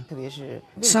children.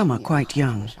 Some are quite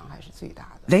young.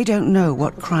 They don't know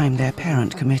what crime their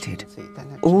parent committed.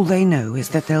 All they know is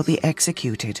that they'll be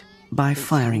executed by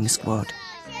firing squad.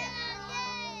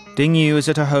 Ding Yu is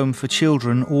at a home for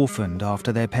children orphaned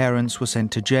after their parents were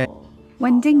sent to jail.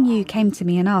 When Ding Yu came to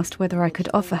me and asked whether I could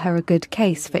offer her a good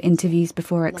case for interviews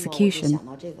before execution,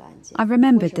 I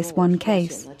remembered this one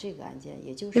case.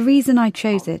 The reason I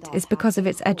chose it is because of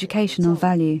its educational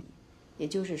value.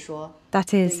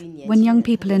 That is, when young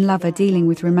people in love are dealing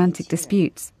with romantic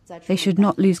disputes, they should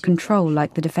not lose control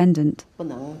like the defendant.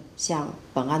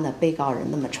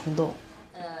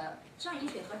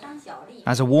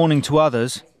 As a warning to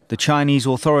others, the Chinese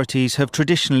authorities have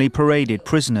traditionally paraded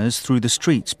prisoners through the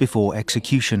streets before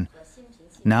execution.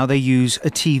 Now they use a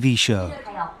TV show.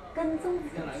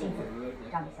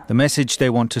 The message they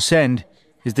want to send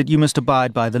is that you must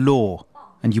abide by the law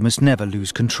and you must never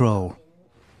lose control.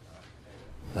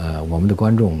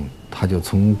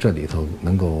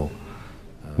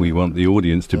 We want the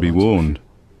audience to be warned.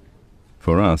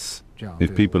 For us,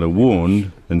 if people are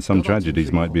warned, then some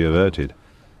tragedies might be averted.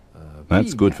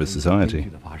 That's good for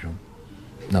society.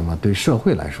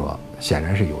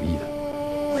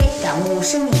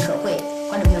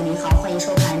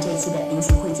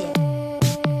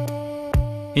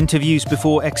 Interviews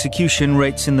Before Execution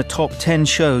rates in the top 10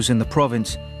 shows in the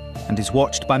province and is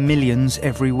watched by millions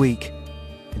every week.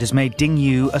 It has made Ding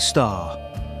Yu a star.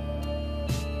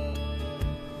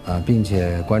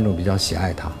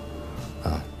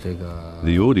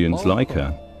 The audience like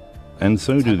her, and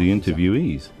so do the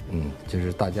interviewees.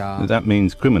 That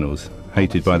means criminals,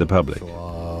 hated by the public.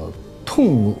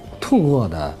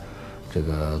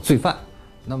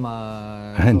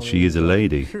 And she is a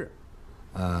lady.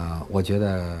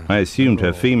 I assumed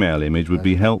her female image would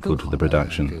be helpful to the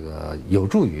production.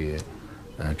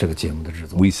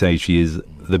 We say she is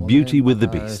the beauty with the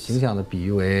beasts.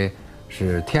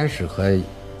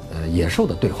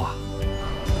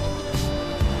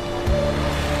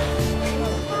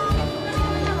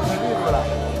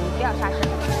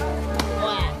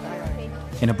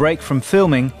 In a break from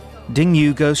filming, Ding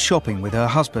Yu goes shopping with her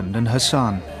husband and her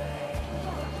son.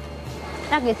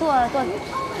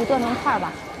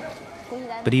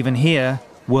 But even here,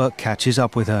 work catches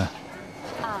up with her.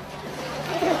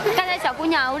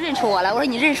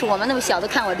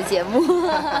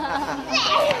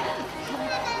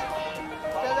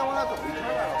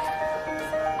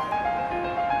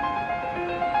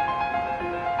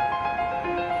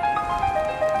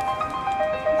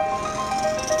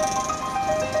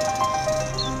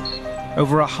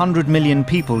 Over 100 million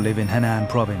people live in Henan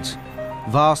province.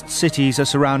 Vast cities are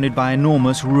surrounded by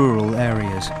enormous rural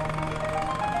areas.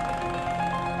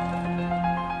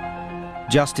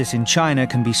 Justice in China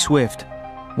can be swift.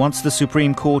 Once the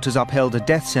Supreme Court has upheld a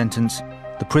death sentence,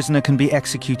 the prisoner can be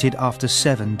executed after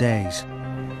 7 days.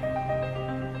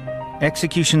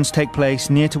 Executions take place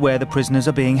near to where the prisoners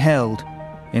are being held,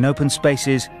 in open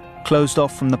spaces, closed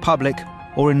off from the public,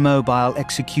 or in mobile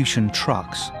execution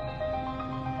trucks.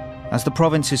 As the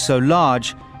province is so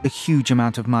large, a huge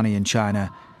amount of money in China,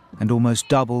 and almost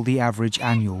double the average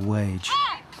annual wage.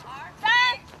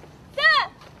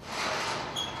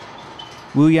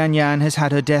 Wu Yanyan has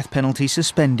had her death penalty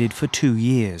suspended for 2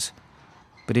 years.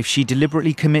 But if she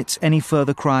deliberately commits any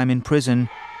further crime in prison,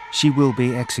 she will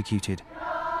be executed.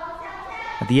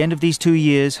 At the end of these 2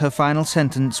 years, her final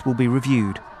sentence will be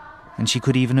reviewed, and she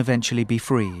could even eventually be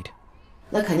freed.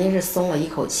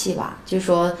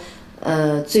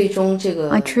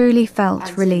 I truly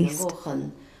felt released.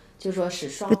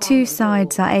 The two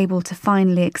sides are able to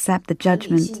finally accept the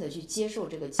judgment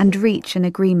and reach an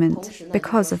agreement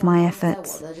because of my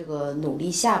efforts.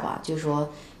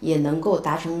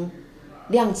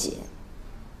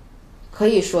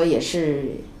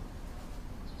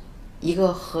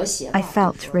 I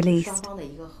felt released.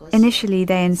 Initially,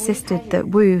 they insisted that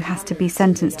Wu has to be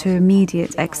sentenced to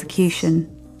immediate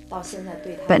execution.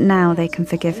 But now they can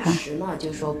forgive her.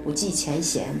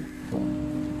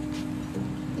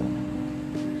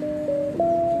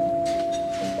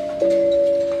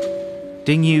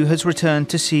 Ding Yu has returned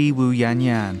to see Wu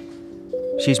Yanyan.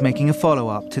 She's making a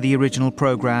follow-up to the original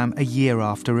program a year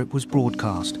after it was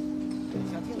broadcast.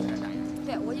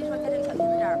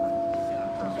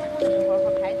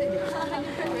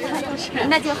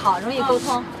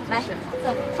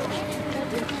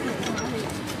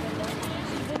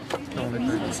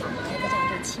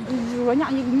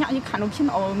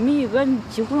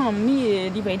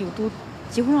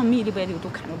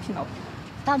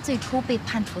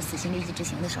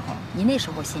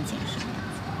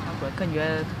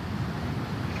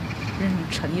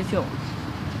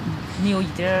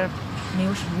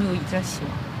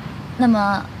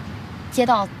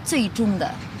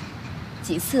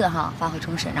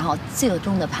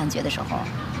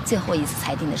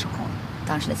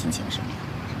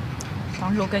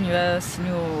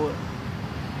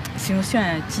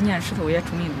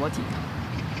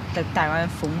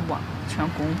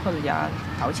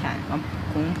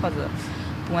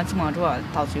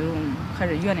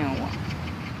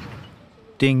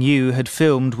 Ding Yu had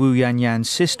filmed Wu Yanyan's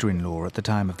sister-in-law at the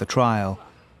time of the trial.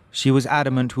 She was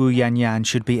adamant Wu Yanyan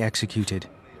should be executed.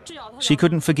 She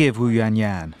couldn't forgive Wu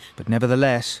Yanyan, but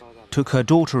nevertheless took her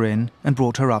daughter in and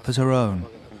brought her up as her own.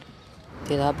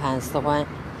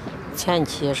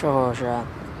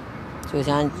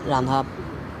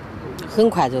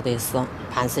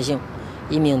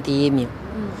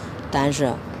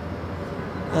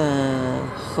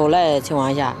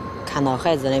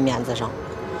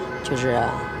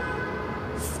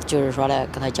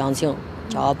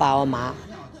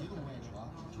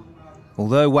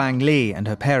 Although Wang Li and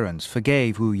her parents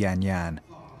forgave Wu Yanyan,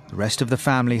 the rest of the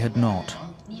family had not.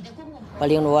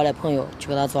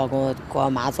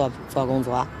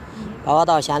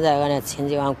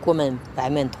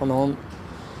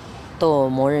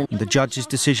 The judge's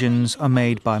decisions are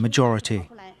made by majority.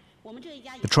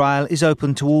 The trial is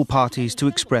open to all parties to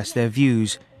express their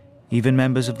views. Even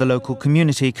members of the local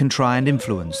community can try and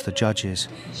influence the judges.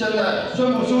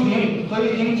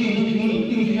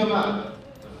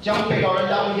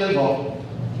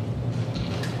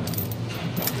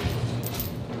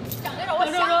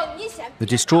 The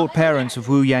distraught parents of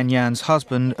Wu Yanyan's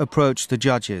husband approach the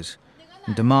judges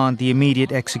and demand the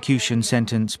immediate execution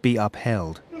sentence be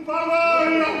upheld.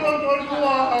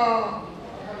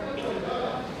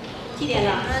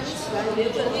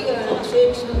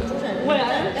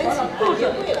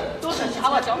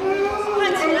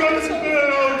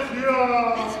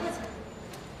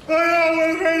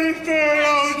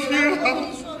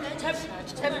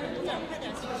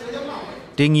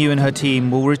 Ding Yu and her team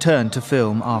will return to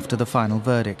film after the final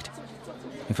verdict.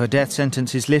 If her death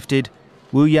sentence is lifted,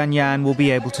 Wu Yanyan will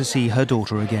be able to see her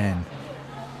daughter again.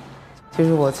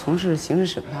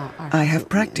 I have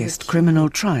practiced criminal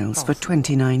trials for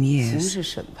 29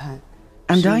 years,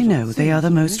 and I know they are the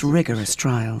most rigorous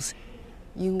trials,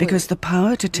 because the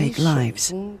power to take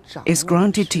lives is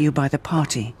granted to you by the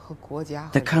party,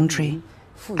 the country,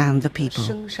 and the people.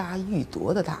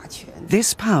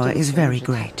 This power is very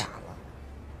great.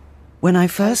 When I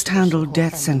first handled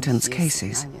death sentence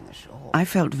cases, I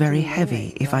felt very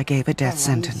heavy if I gave a death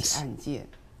sentence.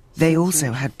 They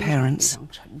also had parents,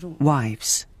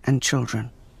 wives, and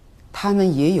children.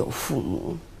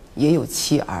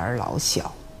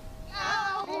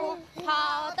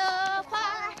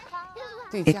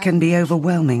 It can be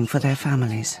overwhelming for their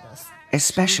families,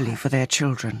 especially for their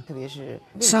children.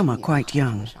 Some are quite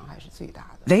young.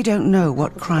 They don't know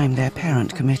what crime their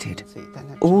parent committed.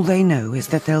 All they know is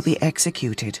that they'll be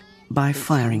executed by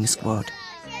firing squad.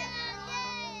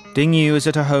 Ding Yu is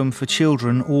at a home for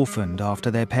children orphaned after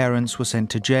their parents were sent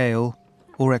to jail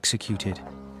or executed.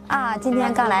 今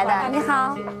天刚来的，你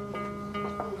好。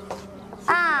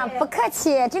不客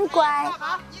气，真乖。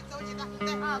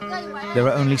 There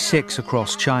are only 6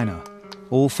 across China,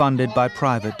 all funded by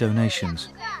private donations.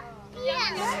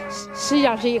 实际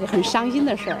上是一个很伤心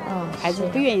的事儿，孩子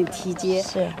不愿意提接，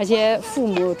而且父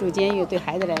母住监狱对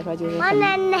孩子来说就是很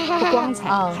不光彩，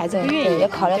孩子不愿意。也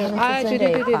考虑他们自身这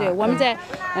一块。对，我们在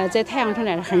太阳城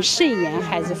来说很慎言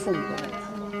孩子父母的。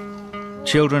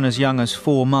Children as young as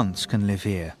 4 months can live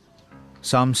here.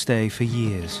 Some stay for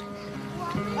years.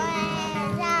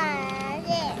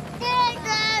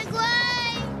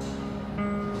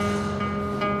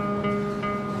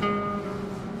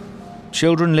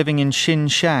 Children living in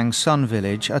Xinxiang Sun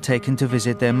Village are taken to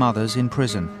visit their mothers in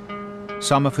prison,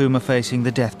 some of whom are facing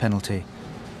the death penalty.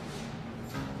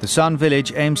 The Sun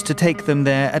Village aims to take them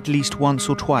there at least once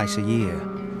or twice a year.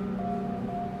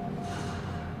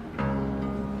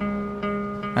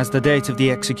 As the date of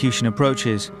the execution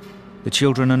approaches, the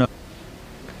children are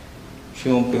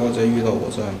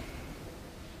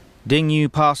Ding Yu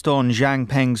passed on Zhang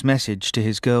Peng's message to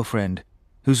his girlfriend,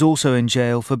 who's also in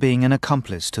jail for being an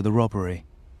accomplice to the robbery.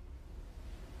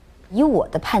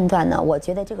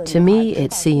 To me,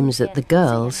 it seems that the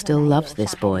girl still loves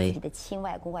this boy,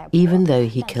 even though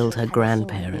he killed her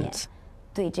grandparents.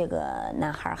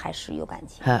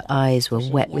 Her eyes were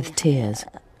wet with tears.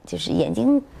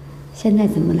 现在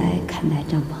怎么来看待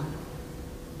张鹏？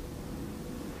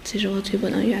这是我最不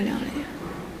能原谅的。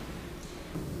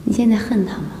你现在恨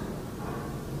他吗？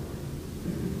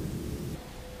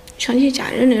想起家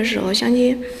人的时候，想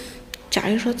起家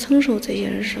里所承受这些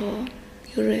的时候，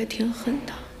有时候也挺恨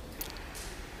他。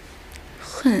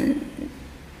恨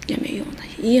也没用的，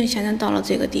已经现在到了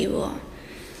这个地步，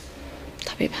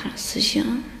他被判了死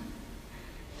刑。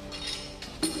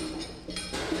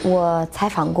我采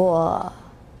访过。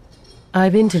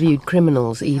 I've interviewed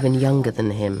criminals even younger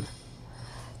than him.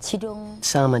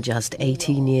 Some are just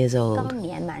 18 years old.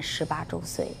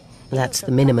 That's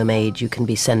the minimum age you can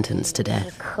be sentenced to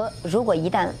death. 如果一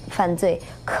旦犯罪，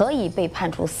可以被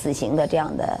判处死刑的这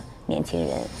样的年轻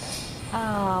人，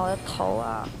我的头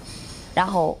啊！然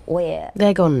后我也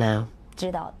They're gone now. 知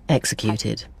道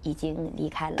Executed. 已经离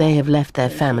开了。 They have left their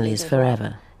families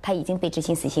forever. 他已经被执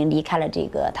行死刑，离开了这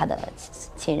个他的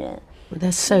亲人。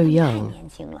 They're so young.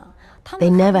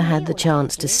 They never had the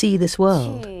chance to see this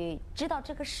world,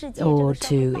 or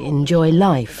to enjoy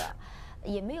life,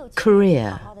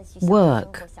 career,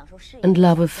 work, and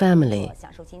love of family.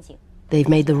 They've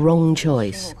made the wrong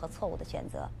choice,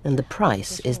 and the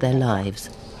price is their lives.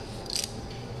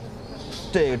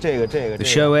 The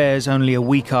show airs only a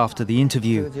week after the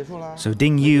interview, so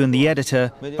Ding Yu and the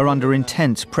editor are under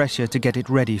intense pressure to get it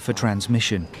ready for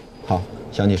transmission. 好，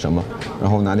想起什么，然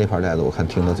后拿那盘带子，我看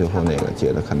听到最后那个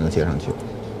接的，看能接上去。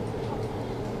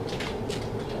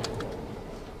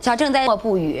小郑在默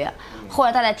不语，后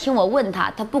来大家听我问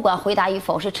他，他不管回答与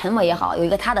否，是沉默也好，有一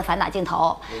个他的反打镜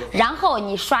头，然后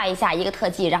你刷一下一个特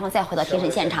技，然后再回到庭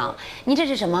审现场。你这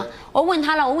是什么？我问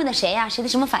他了，我问的谁呀？谁的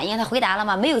什么反应？他回答了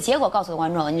吗？没有结果告诉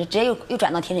观众，你直接又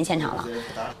转到庭审现场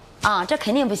了。这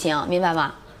肯定不行，明白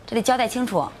吗？这得交代清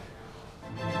楚。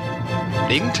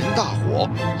 凌晨大火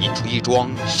引出一桩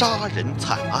杀人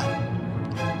惨案。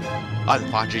案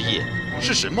发之夜，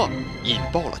是什么引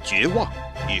爆了绝望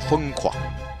与疯狂？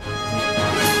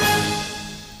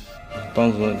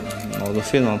当时脑子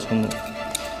非常冲动，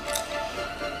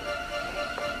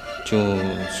就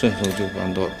顺手就把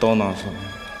刀拿出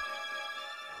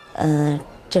来。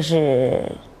这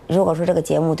是如果说这个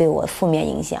节目对我负面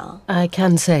影响 I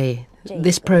can say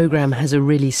this program has a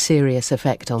really serious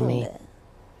effect on me.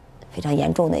 非常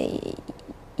严重的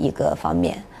一个方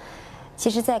面。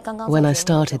When I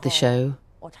started the show,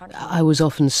 I was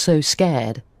often so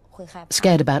scared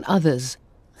about others.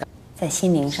 在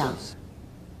心灵上，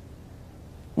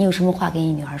你有什么话给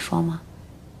你女儿说吗？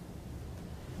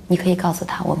你可以告诉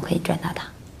她，我们可以转达她。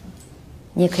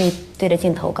你也可以对着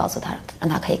镜头告诉她，让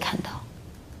她可以看到。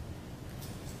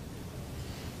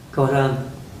高山，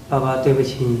爸爸对不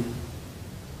起你。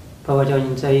爸爸叫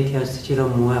你在一天失去了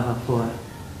母爱和父爱，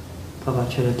爸爸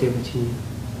确实对不起你，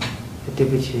也对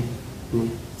不起你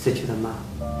死去的妈。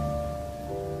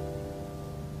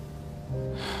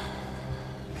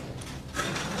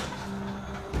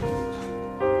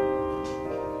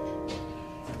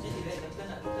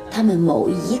 他们某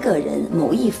一个人、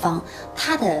某一方，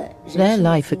他的 Their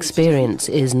life experience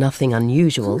is nothing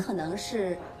unusual, 可能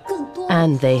是更多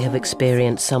and they have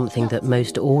experienced something that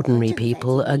most ordinary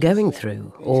people are going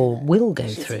through or will go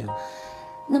through.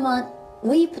 那么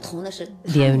唯一不同的是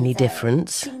The only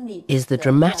difference is the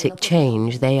dramatic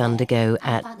change they undergo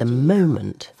at the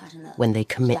moment when they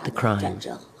commit the crime. 转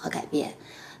折和改变。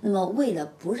那么为了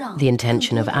不让 The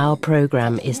intention of our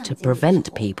program is to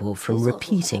prevent people from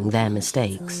repeating their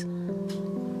mistakes.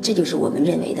 这就是我们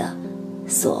认为的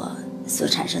所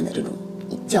产生的这种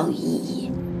教育意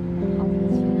义。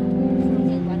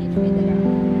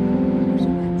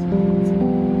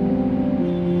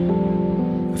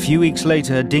 A few weeks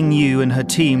later, Ding Yu and her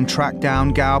team tracked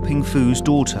down Gao Pingfu's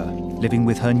daughter, living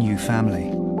with her new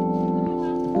family.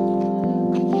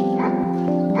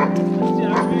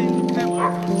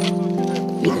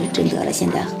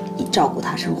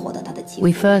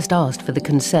 We first asked for the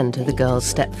consent of the girl's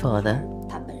stepfather,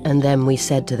 and then we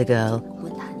said to the girl,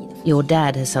 "Your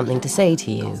dad has something to say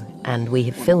to you, and we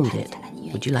have filmed it.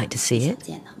 Would you like to see it?"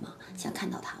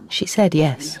 She said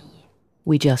yes.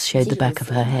 We just showed the back of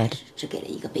her head.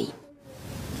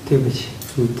 对不起，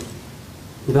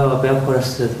你爸爸白活了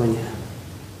40多年，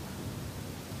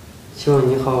希望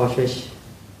你好好学习。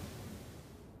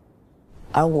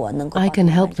 I can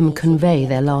help them convey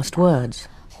their last words,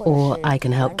 or I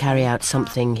can help carry out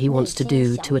something he wants to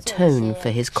do to atone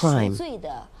for his crime.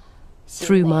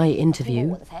 Through my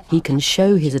interview, he can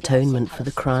show his atonement for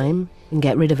the crime and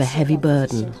get rid of a heavy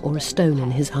burden or a stone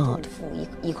in his heart.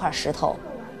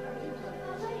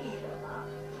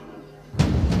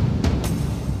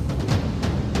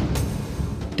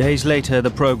 Days later,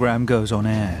 the program goes on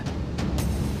air.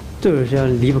 就是这样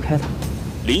离不开他。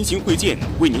 临行会见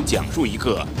为您讲述一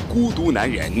个孤独男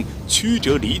人曲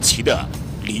折离奇的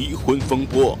离婚风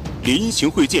波。临行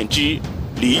会见之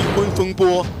离婚风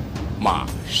波，马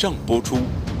上播出。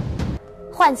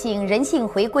唤醒人性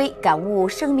回归，感悟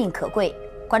生命可贵。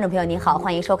观众朋友您好，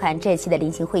欢迎收看这期的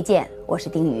临行会见，我是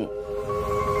丁瑜。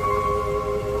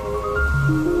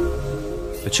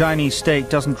 The Chinese state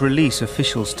doesn't release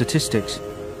official statistics,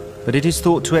 but it is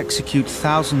thought to execute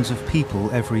thousands of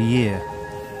people every year.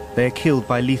 They are killed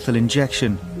by lethal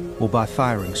injection or by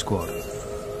firing squad.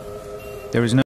 There is no